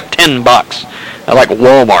show. They're like $10. They're like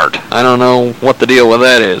Walmart. I don't know what the deal with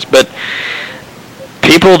that is, but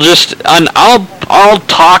people just, I'll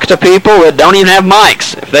talk to people that don't even have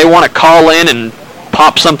mics. If they want to call in and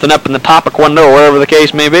pop something up in the topic window or wherever the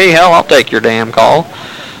case may be, hell, I'll take your damn call.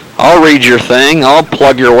 I'll read your thing. I'll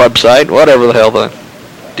plug your website, whatever the hell the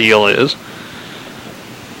deal is.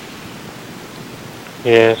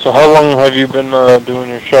 Yeah, so how long have you been doing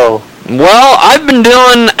your show? Well, I've been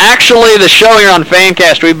doing, actually, the show here on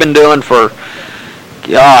Fancast, we've been doing for,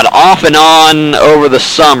 God, off and on over the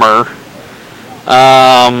summer.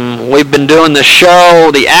 We've been doing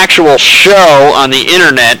the actual show on the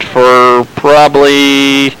internet for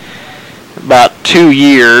probably about 2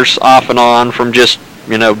 years, off and on, from just,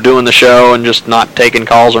 doing the show and just not taking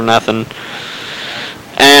calls or nothing.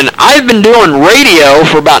 And I've been doing radio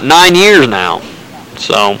for about 9 years now.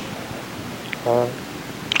 So,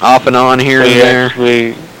 off and on here and there.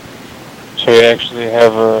 So you actually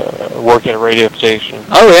have a work at a radio station?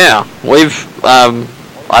 Oh yeah,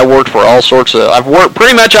 I worked for all sorts of. I've worked for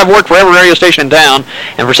every radio station in town,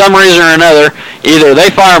 and for some reason or another, either they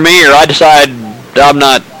fire me or I decide I'm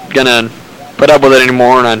not gonna put up with it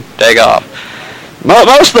anymore and I take off.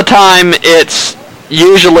 Most of the time, it's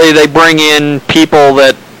usually they bring in people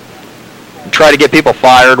that try to get people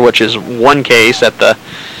fired, which is one case at the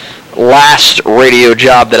last radio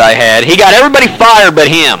job that I had. He got everybody fired but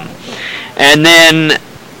him. And then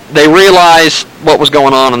they realized what was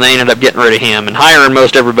going on, and they ended up getting rid of him and hiring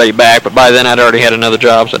most everybody back, but by then I'd already had another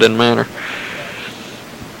job, so it didn't matter.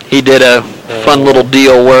 He did a fun little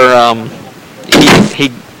deal where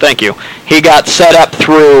he got set up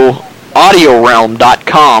through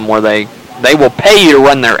audiorealm.com, where they will pay you to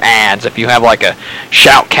run their ads if you have like a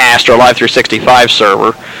Shoutcast or Live 365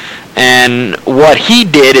 server. And what he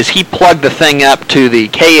did is he plugged the thing up to the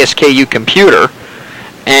KSKU computer,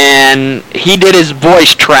 and he did his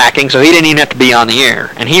voice tracking, so he didn't even have to be on the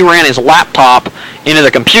air. And he ran his laptop into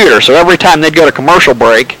the computer, so every time they'd go to commercial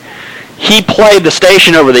break, he played the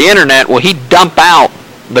station over the internet. Well, he'd dump out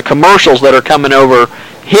the commercials that are coming over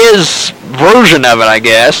his version of it, I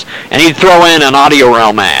guess, and he'd throw in an Audio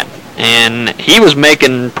Realm ad. And he was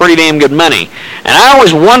making pretty damn good money. And I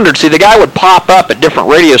always wondered, see, the guy would pop up at different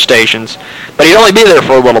radio stations, but he'd only be there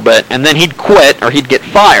for a little bit, and then he'd quit or he'd get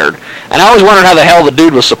fired. And I always wondered how the hell the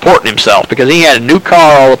dude was supporting himself, because he had a new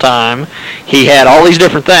car all the time. He had all these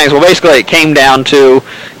different things. Well, basically, it came down to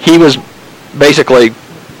he was basically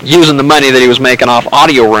using the money that he was making off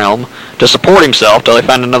Audio Realm to support himself till he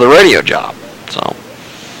found another radio job. So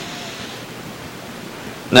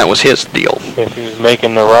that was his deal. If he was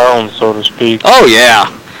making the rounds, so to speak. Oh, yeah.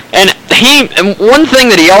 And and one thing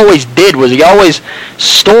that he always did was he always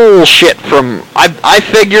stole shit from. I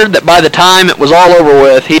figured that by the time it was all over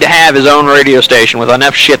with, he'd have his own radio station with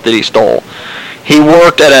enough shit that he stole. He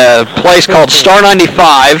worked at a place called Star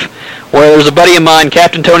 95, where there's a buddy of mine,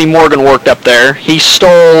 Captain Tony Morgan, worked up there. He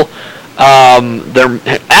stole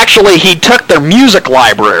he took their music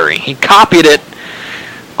library. He copied it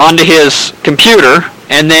onto his computer,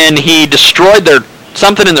 and then he destroyed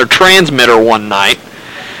something in their transmitter one night,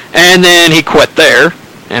 and then he quit there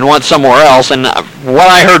and went somewhere else. And what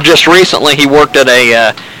I heard just recently, he worked at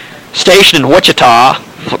a station in Wichita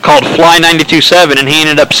called Fly 92.7, and he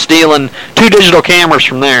ended up stealing 2 digital cameras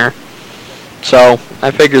from there. So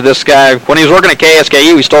I figured this guy, when he was working at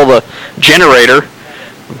KSKU, he stole the generator,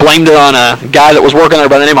 blamed it on a guy that was working there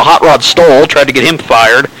by the name of Hot Rod Stoll, tried to get him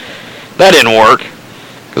fired. That didn't work,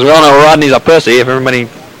 because we all know Rodney's a pussy. If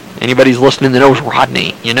anybody's listening that knows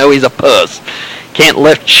Rodney, you know he's a puss. Can't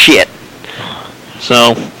lift shit.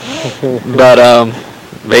 So, but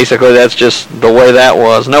basically that's just the way that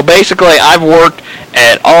was. No, basically I've worked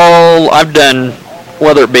at I've done,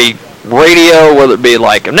 whether it be radio, whether it be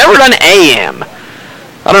I've never done AM.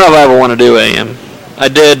 I don't know if I ever want to do AM. I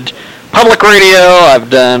did public radio. I've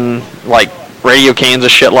done Radio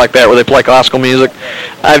Kansas, shit like that, where they play classical music.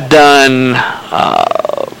 I've done,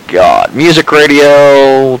 music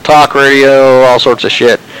radio, talk radio, all sorts of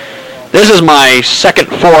shit. This is my second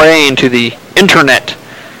foray into the internet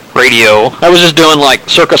radio. I was just doing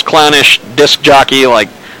circus clownish disc jockey,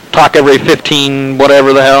 talk every 15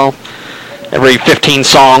 whatever the hell, every 15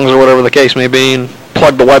 songs or whatever the case may be, and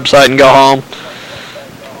plug the website and go home.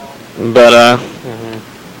 But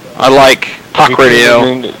I like talk radio.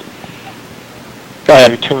 Go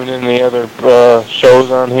ahead. Have you tuned in the other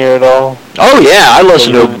shows on here at all? Oh yeah, I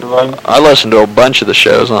listen to a bunch of the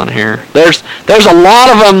shows on here. There's a lot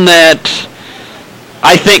of them that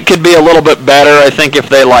I think could be a little bit better. I think if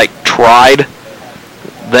they tried,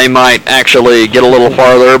 they might actually get a little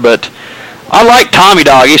farther. But I like Tommy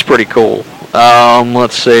Dog. He's pretty cool.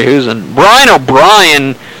 Let's see who's in. Brian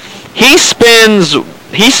O'Brien. He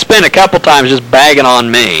spent a couple times just bagging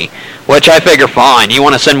on me, which I figure fine. You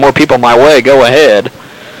want to send more people my way, go ahead.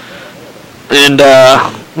 And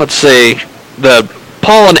let's see, the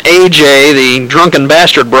Paul and AJ, the Drunken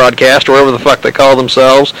Bastard broadcast, or whatever the fuck they call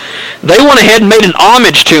themselves, they went ahead and made an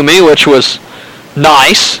homage to me, which was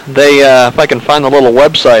nice. They, if I can find the little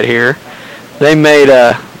website here, they made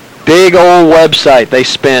a big old website. They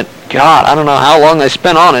spent, God, I don't know how long they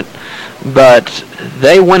spent on it, but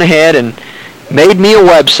they went ahead and made me a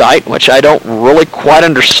website, which I don't really quite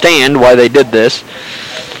understand why they did this.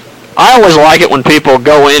 I always like it when people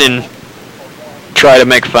go in and try to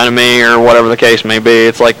make fun of me or whatever the case may be.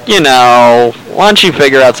 It's why don't you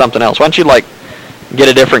figure out something else? Why don't you get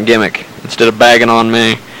a different gimmick instead of bagging on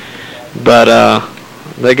me? But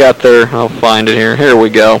they got their, I'll find it here. Here we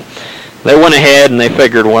go. They went ahead and they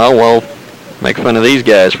figured, well, make fun of these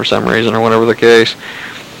guys for some reason or whatever the case.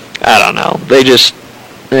 I don't know. They just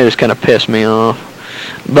kind of pissed me off.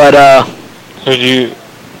 But have you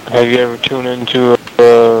ever tuned into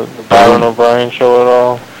the Byron O'Brien show at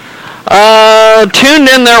all? Tuned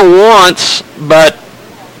in there once, but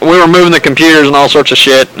we were moving the computers and all sorts of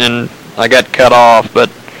shit, and I got cut off. But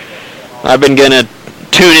I've been gonna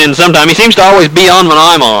tune in sometime. He seems to always be on when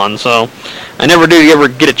I'm on, so I never do ever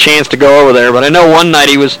get a chance to go over there. But I know one night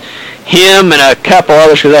he was him and a couple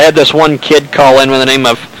others, because I had this one kid call in with the name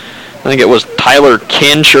of, I think it was Tyler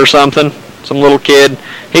Kinch or something, some little kid.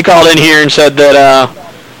 He called in here and said that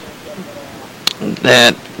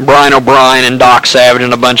Brian O'Brien and Doc Savage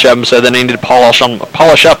and a bunch of them said they needed to polish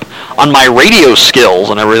up on my radio skills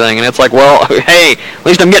and everything. And it's well, hey, at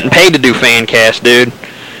least I'm getting paid to do Fancast, dude.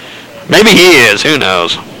 Maybe he is. Who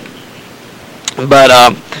knows? But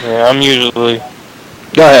yeah, I'm usually.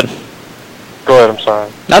 Go ahead. Go ahead. I'm sorry.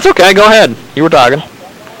 That's okay. Go ahead. You were talking.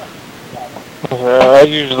 I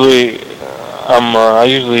usually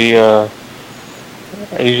a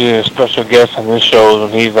special guest on his shows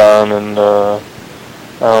when he's on, and I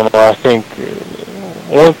don't know. I think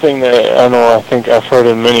one thing that I think I've heard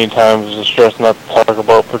it many times is a stress not to talk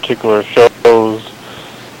about particular shows.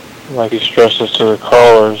 Like he stresses to the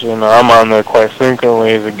callers. I'm on there quite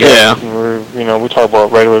frequently as a guest, and we talk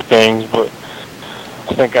about regular things. But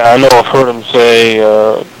I know I've heard him say,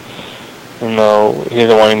 he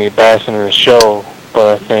doesn't want any bashing in the show.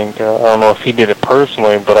 But I think I don't know if he did it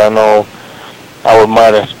personally, but I know I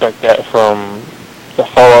might expect that from the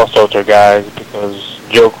Fallout Shelter guys, because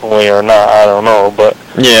jokingly or not, I don't know. But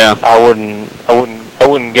yeah, I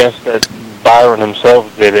wouldn't guess that Byron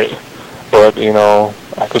himself did it. But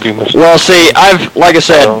I could be mistaken. Well, see, I've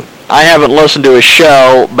I haven't listened to his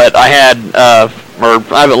show, but I had, or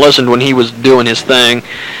I haven't listened when he was doing his thing,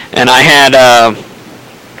 and I had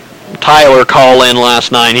Tyler call in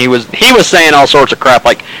last night. He was saying all sorts of crap,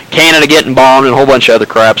 like Canada getting bombed and a whole bunch of other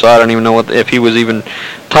crap, so I don't even know if he was even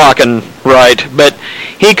talking right. But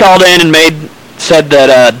he called in and said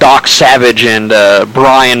that Doc Savage and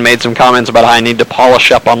Brian made some comments about how I need to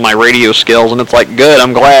polish up on my radio skills, and it's like, good,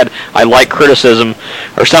 I'm glad. I like criticism,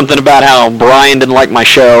 or something about how Brian didn't like my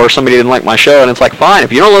show, or somebody didn't like my show, and it's like, fine,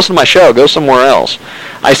 if you don't listen to my show, go somewhere else.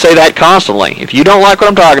 I say that constantly. If you don't like what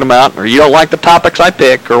I'm talking about, or you don't like the topics I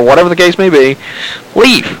pick, or whatever the case may be,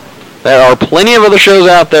 leave. There are plenty of other shows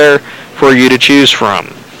out there for you to choose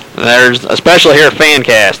from. There's, especially here at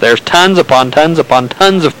Fancast, there's tons upon tons upon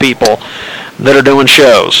tons of people that are doing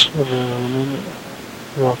shows.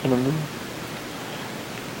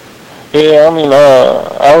 Yeah, I mean,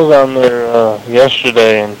 I was on there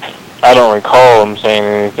yesterday, and I don't recall him saying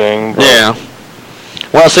anything. But yeah.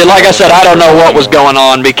 Well, see, like I said, I don't know what was going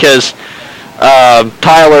on, because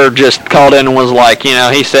Tyler just called in and was like,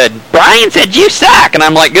 he said, Brian said you suck, and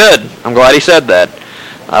I'm like, good. I'm glad he said that.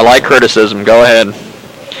 I like criticism. Go ahead.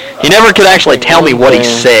 He never could actually tell me what he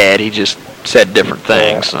said. He just said different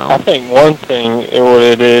things. So I think one thing, what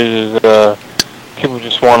it is people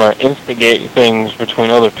just want to instigate things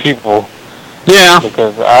between other people. Yeah.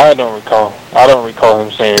 Because I don't recall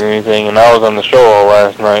him saying anything, and I was on the show all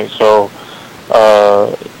last night, so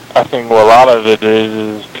I think a lot of it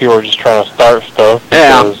is people are just trying to start stuff.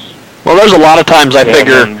 Yeah. Well, there's a lot of times I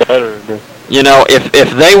figure,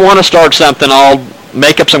 if they want to start something, I'll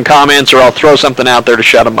make up some comments, or I'll throw something out there to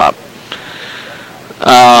shut them up.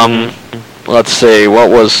 Let's see, what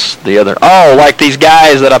was the other? Oh, like these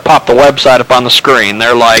guys that I popped the website up on the screen.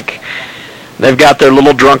 They're like, they've got their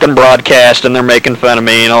little drunken broadcast, and they're making fun of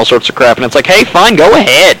me and all sorts of crap. And it's like, hey, fine, go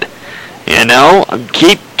ahead.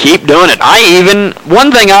 Keep doing it.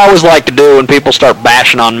 One thing I always like to do when people start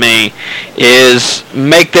bashing on me is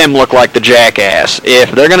make them look like the jackass.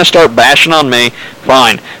 If they're going to start bashing on me,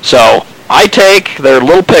 fine. So I take their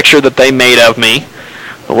little picture that they made of me,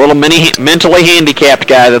 the little mentally handicapped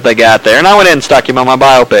guy that they got there, and I went in and stuck him on my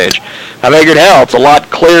bio page. I figured, hell, it's a lot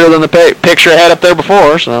clearer than the picture I had up there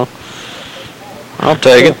before, so I'll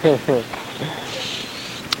take it.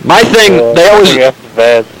 My thing, they always...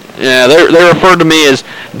 Yeah, they refer to me as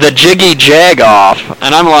the Jiggy Jag-off,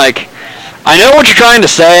 and I'm like, I know what you're trying to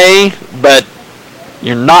say, but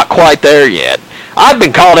you're not quite there yet. I've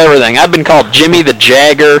been called everything. I've been called Jimmy the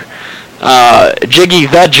Jagger, Jiggy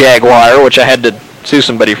the Jaguar, which I had to sue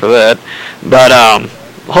somebody for that, but a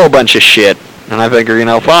whole bunch of shit. And I figure,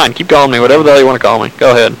 fine, keep calling me whatever the hell you want to call me.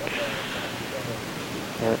 Go ahead.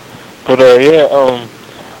 But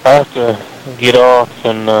I have to get off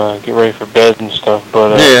and get ready for bed and stuff.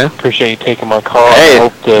 But appreciate you taking my call. Hey, I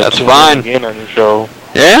hope to that's fine. Again on your show.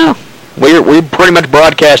 Yeah, we pretty much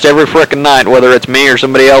broadcast every frickin' night, whether it's me or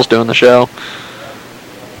somebody else doing the show.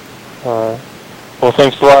 All right. Well,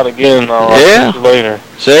 thanks a lot again. I'll see you later.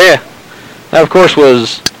 See ya. That, of course,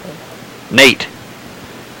 was Nate.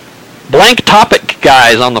 Blank Topic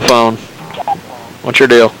guy's on the phone. What's your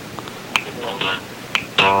deal?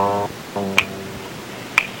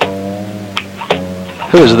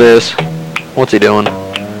 Who is this? What's he doing?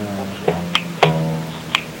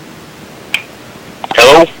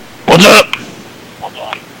 Hello? What's up?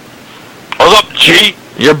 What's up, G?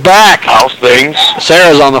 You're back. How's things?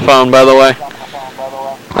 Sarah's on the phone, by the way.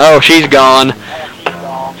 Oh, she's gone.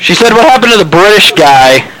 She said, what happened to the British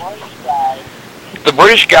guy? The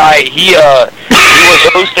British guy, he was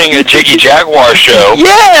hosting a Jiggy Jaguar show.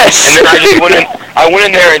 Yes! And then I went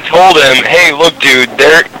in there and told him, hey, look, dude,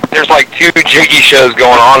 there's like 2 Jiggy shows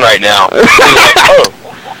going on right now. He was like, oh,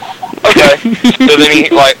 okay. So then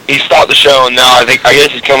he stopped the show, and now I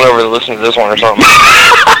guess he's coming over to listen to this one or something.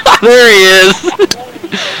 There he is.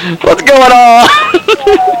 What's going on?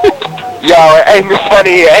 Yo, ain't this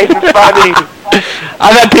funny?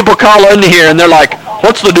 I've had people call in here, and they're like,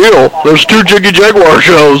 what's the deal? There's 2 Jiggy Jaguar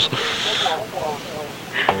shows.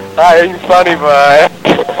 That ain't funny, boy.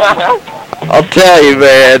 I'll tell you,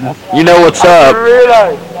 man. You know what's up.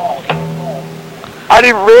 I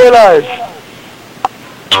didn't realize.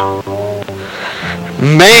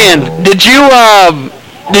 Man, did you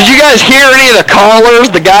guys hear any of the callers,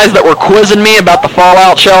 the guys that were quizzing me about the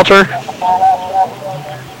fallout shelter?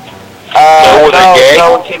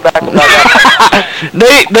 No one came back about that.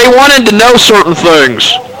 They wanted to know certain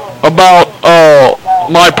things about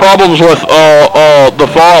my problems with the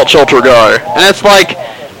fallout shelter guy, and it's like,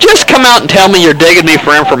 just come out and tell me you're digging me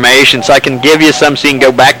for information so I can give you some so you can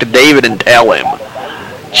go back to David and tell him.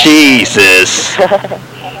 Jesus.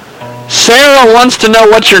 Sarah wants to know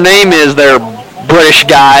what your name is there, British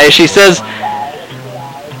guy. She says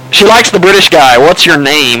she likes the British guy. What's your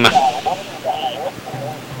name?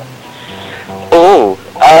 Oh,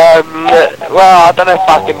 well, I don't know if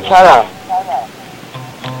I can tell her.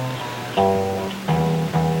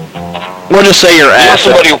 We'll just say your ass.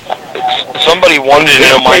 Somebody wanted to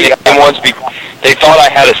know my name once because they thought I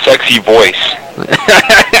had a sexy voice.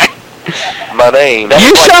 My name.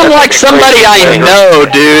 You sound like somebody I know,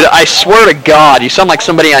 dude. I swear to God, you sound like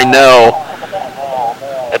somebody I know.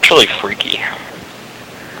 That's really freaky.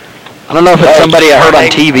 I don't know if it's somebody I heard on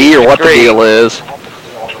TV or what the deal is.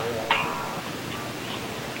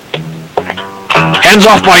 Hands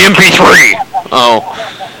off my MP3! Oh.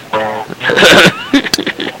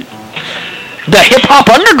 The Hip Hop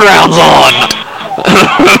Underground's on!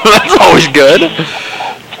 That's always good.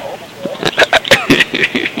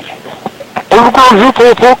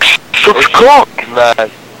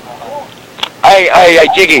 Hey,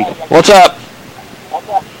 Jiggy. What's up?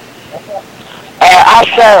 Ask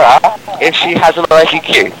Sarah if she has an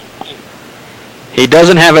ICQ. He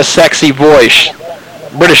doesn't have a sexy voice.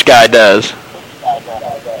 British guy does.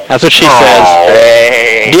 That's what she says.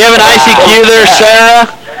 Do you have an ICQ there, Sarah?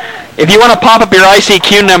 If you want to pop up your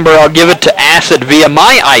ICQ number, I'll give it to Acid via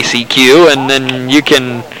my ICQ, and then you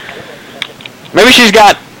can... Maybe she's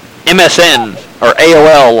got MSN or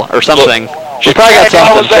AOL or something. She's probably got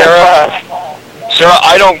something. Sarah,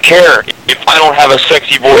 I don't care if I don't have a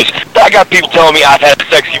sexy voice. I got people telling me I've had a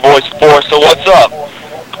sexy voice before, so what's up?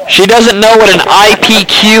 She doesn't know what an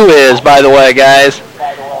IPQ is, by the way, guys.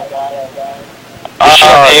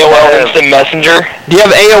 AOL Instant Messenger? Do you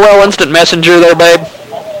have AOL Instant Messenger there, babe?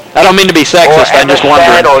 I don't mean to be sexist, I'm just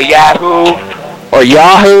wondering. Or Yahoo. Or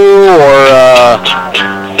Yahoo, or,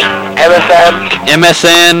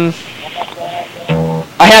 MSN.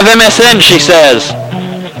 I have MSN, she says.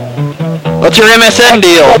 What's your MSN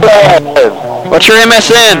deal? What's your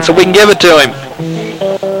MSN, so we can give it to him?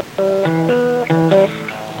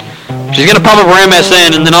 She's gonna pop up her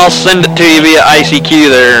MSN, and then I'll send it to you via ICQ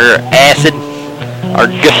there, Acid. Our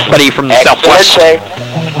good buddy from the Southwest.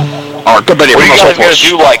 Our good buddy from the Southwest. What are you guys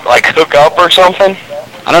gonna do, like hook up or something?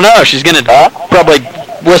 I don't know, she's gonna probably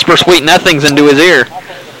whisper sweet nothings into his ear.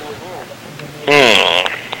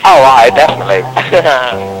 Oh, definitely.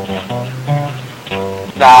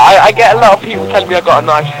 Nah, I get a lot of people telling me I got a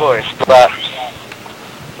nice voice, but,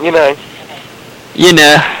 you know. You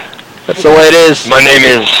know, that's the way it is. My name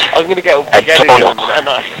is... I was gonna get Antonio.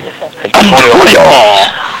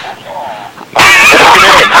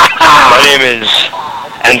 My name is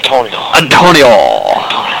Antonio.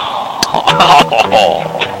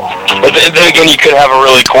 But then again, you could have a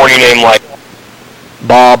really corny name like...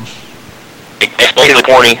 Bob. Especially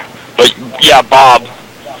corny. But, yeah, Bob.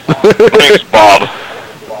 My name's Bob.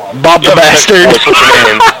 Bob the Bastard. What's your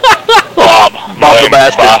name? Bob. Bob the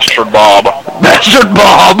Bastard. Bastard Bob. Bastard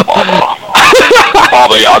Bob.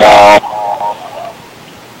 Bobby Yaga.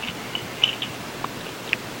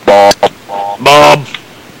 Bob. Bob.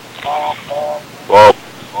 Bob.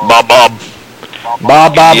 Bob. Bob.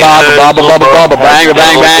 Bob, Bob, Bob, Bob, Bob, Bob, bang,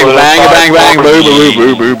 bang, bang, bang, bang, bang, boo, boo,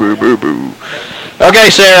 boo, boo, boo, boo, boo. Okay,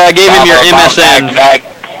 Sarah, I gave him your MSN.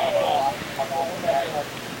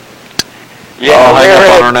 Yeah, I'll hang up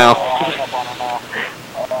on her now.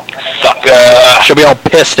 Sucker. She'll be all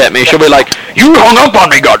pissed at me. She'll be like, "You hung up on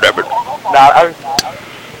me, goddammit." Nah,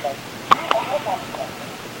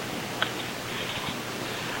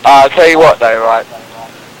 I'll tell you what though, right?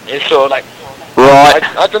 It's sort of like... Right.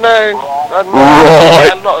 I don't know. Right. I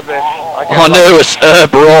get a lot of this. I know it's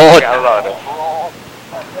up, right. I get a lot of this.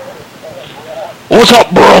 What's up,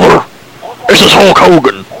 brother? This is Hulk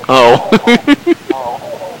Hogan. Oh.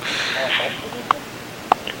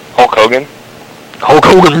 Hulk Hogan? Hulk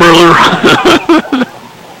Hogan, brother.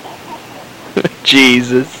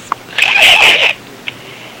 Jesus.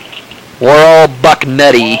 We're all buck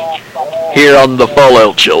nutty here on the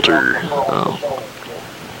Fallout Shelter. Oh.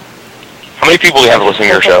 How many people do you have listening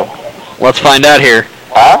to your show? Let's find out here.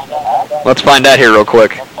 Huh? Let's find out here real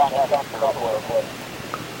quick.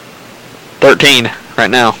 13 right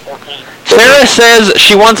now. Sarah says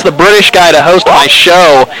she wants the British guy to host my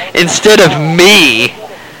show instead of me.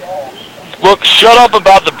 Look, shut up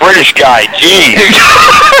about the British guy, jeez.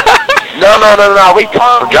 No, we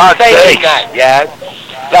can't For God's say sake. that, yeah?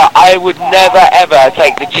 No, I would never ever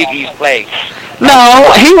take the Jiggy's place. No,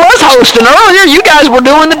 he was hosting earlier. You guys were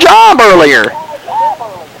doing the job earlier.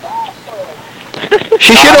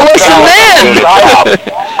 She should have listened then.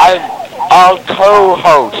 I'll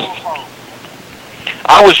co-host.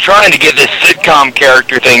 I was trying to get this sitcom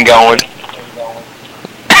character thing going.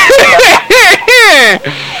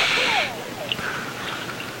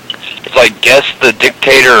 the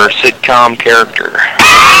dictator sitcom character.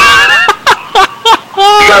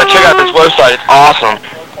 You gotta check out this website. It's awesome.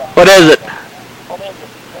 What is it?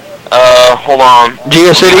 Hold on.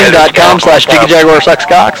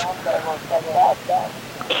 geocities.com/Jiggy-Jaguar-sucks-cocks?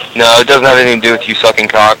 No, it doesn't have anything to do with you sucking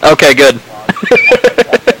cock. Okay, good.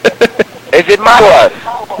 Is it my word?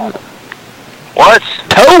 What?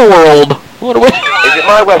 Toe World. What are we? Is it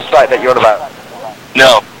my website that you're on about?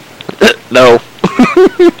 No. No.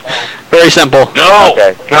 Very simple. No.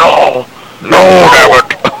 Okay. No. No, damn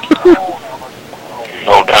it.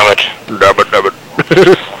 No, damn it. Damn it, damn it.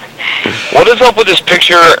 What is up with this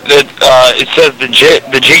picture that it says the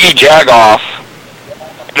Jiggy Jag-Off,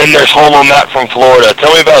 and then there's Homo Matt from Florida?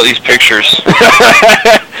 Tell me about these pictures.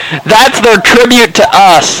 That's their tribute to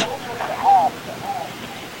us.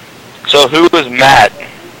 So who is Matt?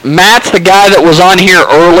 Matt's the guy that was on here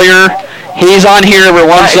earlier. He's on here every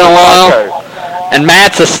once in a while. And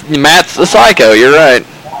Matt's a psycho, you're right.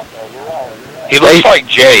 He looks like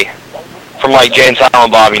Jay. From like Jay and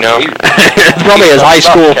Silent Bob, you know? It's probably his high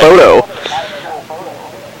school photo.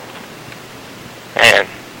 Man,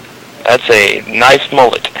 that's a nice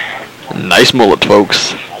mullet. Nice mullet,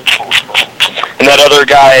 folks. And that other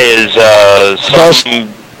guy is some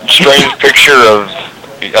strange picture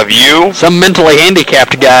of you. Some mentally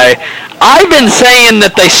handicapped guy. I've been saying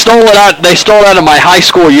that they stole it out of my high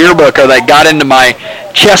school yearbook, or they got into my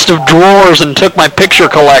chest of drawers and took my picture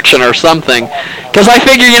collection or something. Because I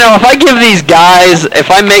figure, if I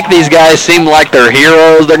if I make these guys seem like they're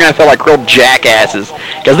heroes, they're going to feel like real jackasses.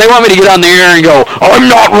 Because they want me to get on the air and go, I'm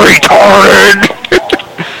not retarded!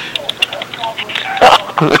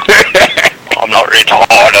 I'm not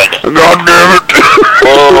retarded. God damn it!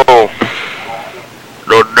 Whoa.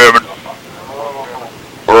 God damn it.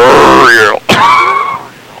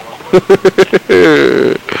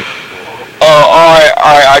 Alright,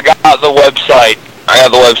 I got the website. I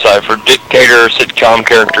got the website for dictator sitcom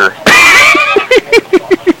character.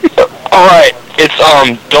 Alright, it's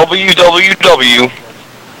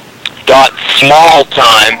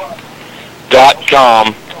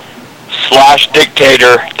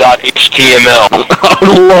www.smalltime.com/dictator.html.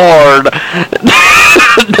 Oh Lord.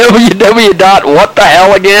 What the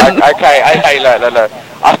hell again? Okay, no.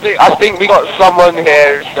 I think we got someone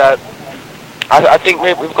here that I think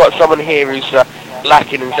we've got someone here who's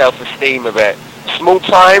lacking in self-esteem a bit. Small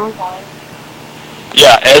time.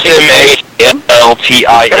 Yeah,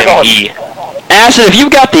 SMALTIME. Acid, if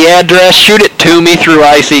you've got the address, shoot it to me through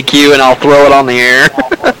ICQ and I'll throw it on the air.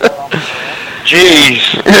 Jeez.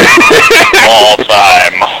 Small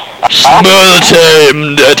time.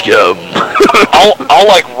 Smalltime.com.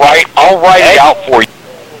 I'll write it out for you.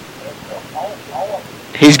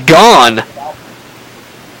 He's gone.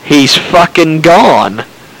 He's fucking gone.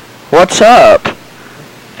 What's up?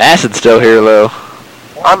 Acid's still here though.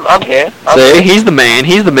 I'm here. See, he's the man,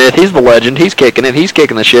 he's the myth, he's the legend, he's kicking it, he's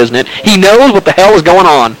kicking the shiznit. He knows what the hell is going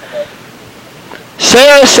on.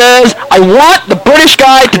 Sarah says, I want the British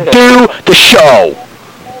guy to do the show.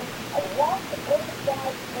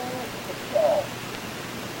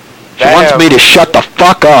 She wants me to shut the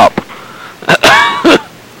fuck up.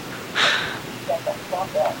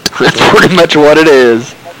 That's pretty much what it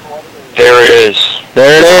is. There it is.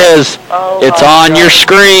 There it is. It's on your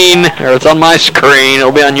screen, or it's on my screen.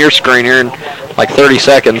 It'll be on your screen here in like 30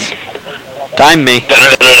 seconds. Time me.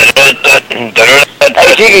 Hey,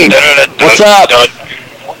 Jiggy. What's up?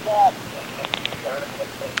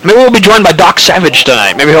 Maybe we'll be joined by Doc Savage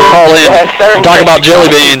tonight. Maybe he'll call in and talk about jelly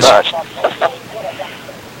beans.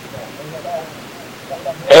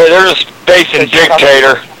 Hey, there's a space in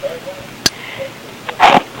dictator.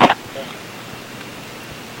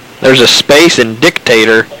 There's a space in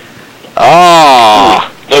dictator. Oh.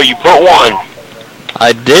 No, you put one.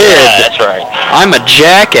 I did. Yeah, that's right. I'm a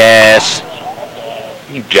jackass.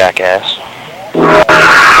 You jackass.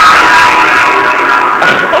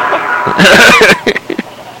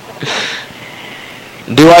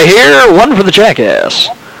 Do I hear one for the jackass?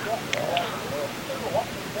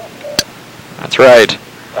 That's right.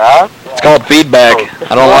 It's called feedback.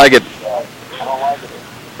 I don't like it.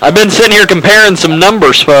 I've been sitting here comparing some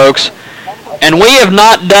numbers, folks, and we have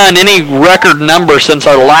not done any record number since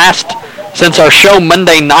our show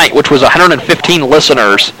Monday night, which was 115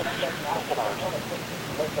 listeners.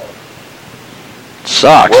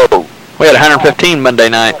 Sucks. Whoa. We had 115 Monday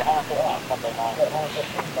night.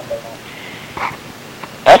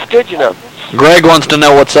 That's good, Greg wants to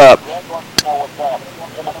know what's up.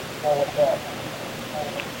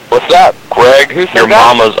 What's up? Greg, your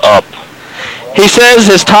mama's up. He says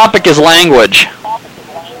his topic is language.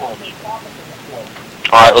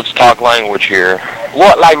 Alright, let's talk language here.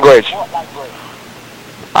 What language?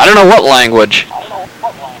 I don't know what language.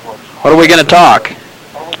 What are we gonna talk?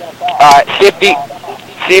 Alright, see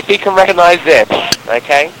if he can recognize this,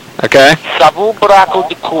 okay? Okay. Sabu Barako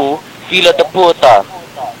de Ku, Fila de Puta.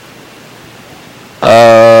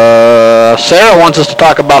 Sarah wants us to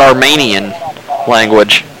talk about Armenian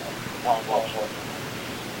language.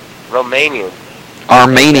 Romanian.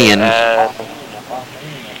 Armenian.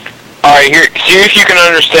 Alright, here, see if you can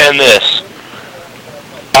understand this.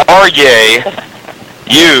 Are gay,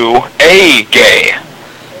 you, a gay.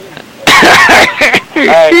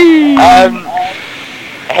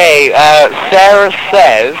 Sarah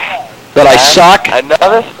says that I suck.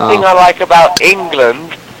 Another thing I like about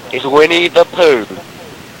England is Winnie the Pooh.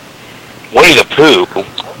 Winnie the Pooh?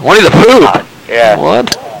 Winnie the Pooh? Yeah.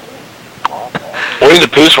 What? Winnie the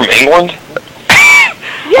Pooh's from England?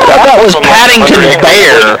 Yeah, that was Paddington's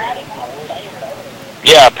bear.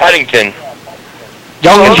 Yeah, Paddington.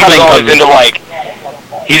 Young Paddington.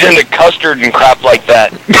 He's into custard and crap like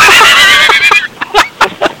that.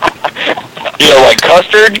 You know, like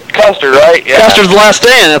custard, right? Yeah. Custard's the last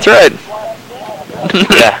stand, that's right.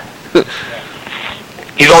 Yeah.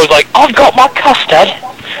 He's always like, I've got my custard.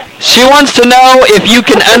 She wants to know if you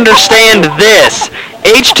can understand this.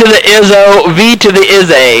 H to the Izzo, V to the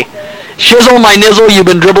Izzy. Shizzle my nizzle, you've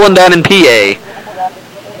been dribbling down in PA.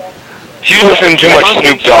 She's listening to too much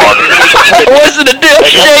Snoop Dogg. I wasn't a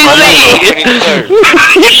dish, Jay-Z.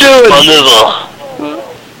 You doing?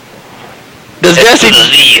 Does Jesse...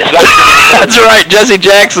 That's right, Jesse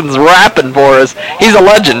Jackson's rapping for us. He's a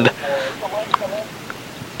legend.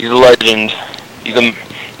 He's a legend. He's a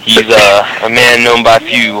man known by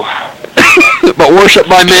few. But worshipped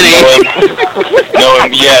by many. Know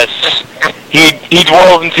him, yes. He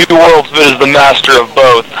dwells in two worlds, but is the master of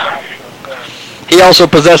both. He also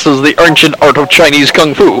possesses the ancient art of Chinese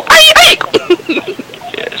Kung Fu.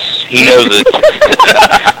 Yes, he knows it.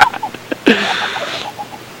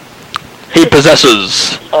 He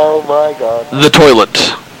possesses... Oh my god. The toilet.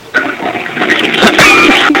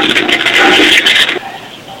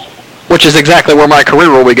 Which is exactly where my career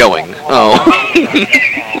will be going. Oh.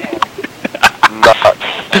 Nuts.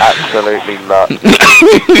 Absolutely nuts.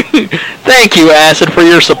 Thank you, Acid, for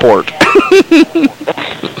your support.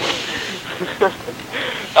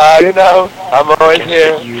 You know, I'm always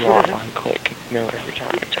here. You are on click. No, every time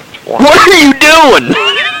I text one. What are you doing?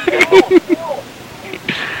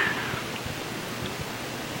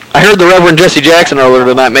 I heard the Reverend Jesse Jackson earlier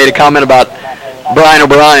tonight made a comment about Brian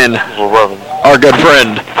O'Brien, our good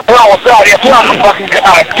friend. Oh, sorry, it's not a fucking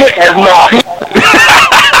guy. Dick is not.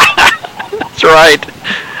 That's right.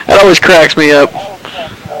 That always cracks me up.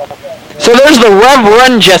 So there's the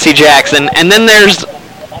Reverend Jesse Jackson, and then there's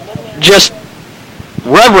just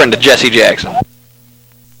Reverend Jesse Jackson.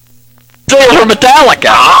 Singer from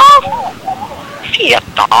Metallica.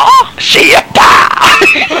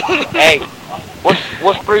 Hey,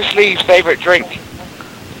 what's Bruce Lee's favorite drink?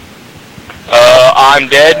 I'm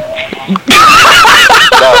dead.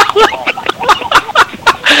 No.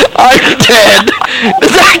 I'm dead.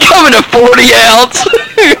 Does that come in a 40 ounce?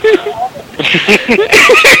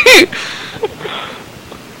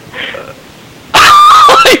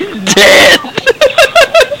 I'm dead.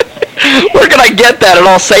 Where can I get that? At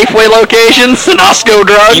all Safeway locations? Sinasco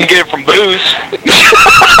Drug? You can get it from booze. You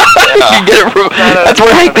can get it from... That's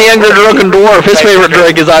where Hank the Younger Drunken Dwarf, his favorite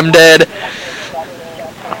drink is I'm dead.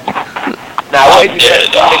 Now, what is his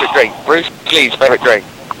favorite drink? Bruce Lee's favorite drink?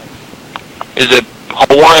 Is it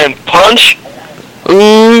Hawaiian Punch?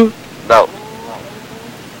 Ooh. No.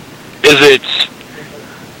 Is it,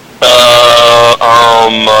 I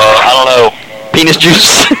don't know. Penis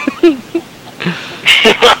juice.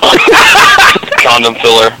 Condom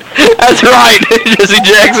filler. That's right. Jesse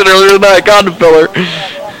Jackson earlier tonight, condom filler.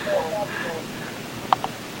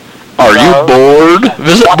 Are you bored?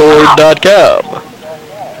 Visit bored.com.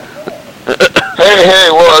 Hey,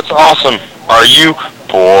 well, that's awesome. Are you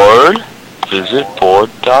bored? Visit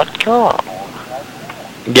bored.com.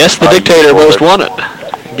 Guess the Dictator most wanted.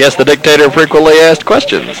 Guess the Dictator frequently asked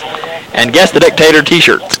questions. And guess the Dictator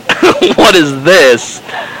t-shirts. What is this?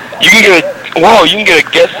 You can get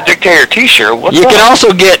a Guess the Dictator t-shirt. What's You that? can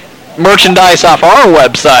also get merchandise off our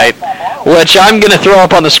website, which I'm going to throw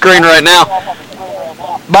up on the screen right now.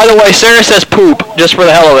 By the way, Sarah says poop, just for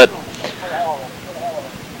the hell of it.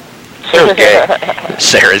 Sarah's gay.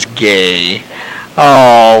 Sarah's gay.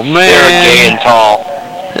 Oh, man. Sarah gay and tall.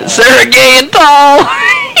 Sarah gay and tall.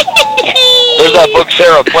 There's that book,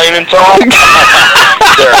 Sarah Plain and Tall.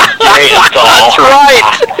 Sarah gay and tall. That's right.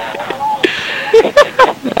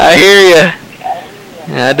 I hear you.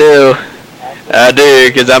 I do. I do,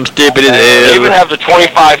 because I'm stupid as They hell. even have the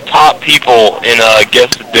 25 top people in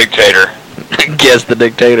Guess the Dictator. Guess the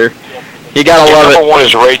Dictator. You gotta love Number it. one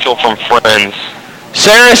is Rachel from Friends.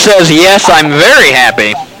 Sarah says, yes, I'm very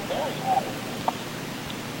happy.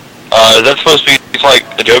 Is that supposed to be like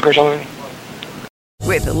a joke or something?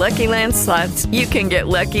 With the Lucky Land Slots, you can get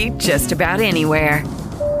lucky just about anywhere.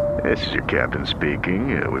 This is your captain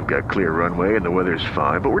speaking. We've got clear runway and the weather's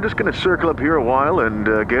fine, but we're just going to circle up here a while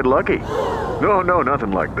and get lucky. No,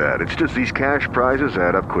 nothing like that. It's just these cash prizes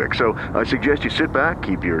add up quick. So I suggest you sit back,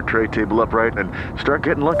 keep your tray table upright, and start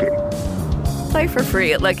getting lucky. Play for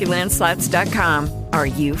free at LuckyLandSlots.com. Are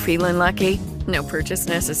you feeling lucky? No purchase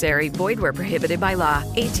necessary. Void where prohibited by law.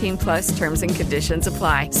 18+ terms and conditions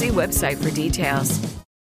apply. See website for details.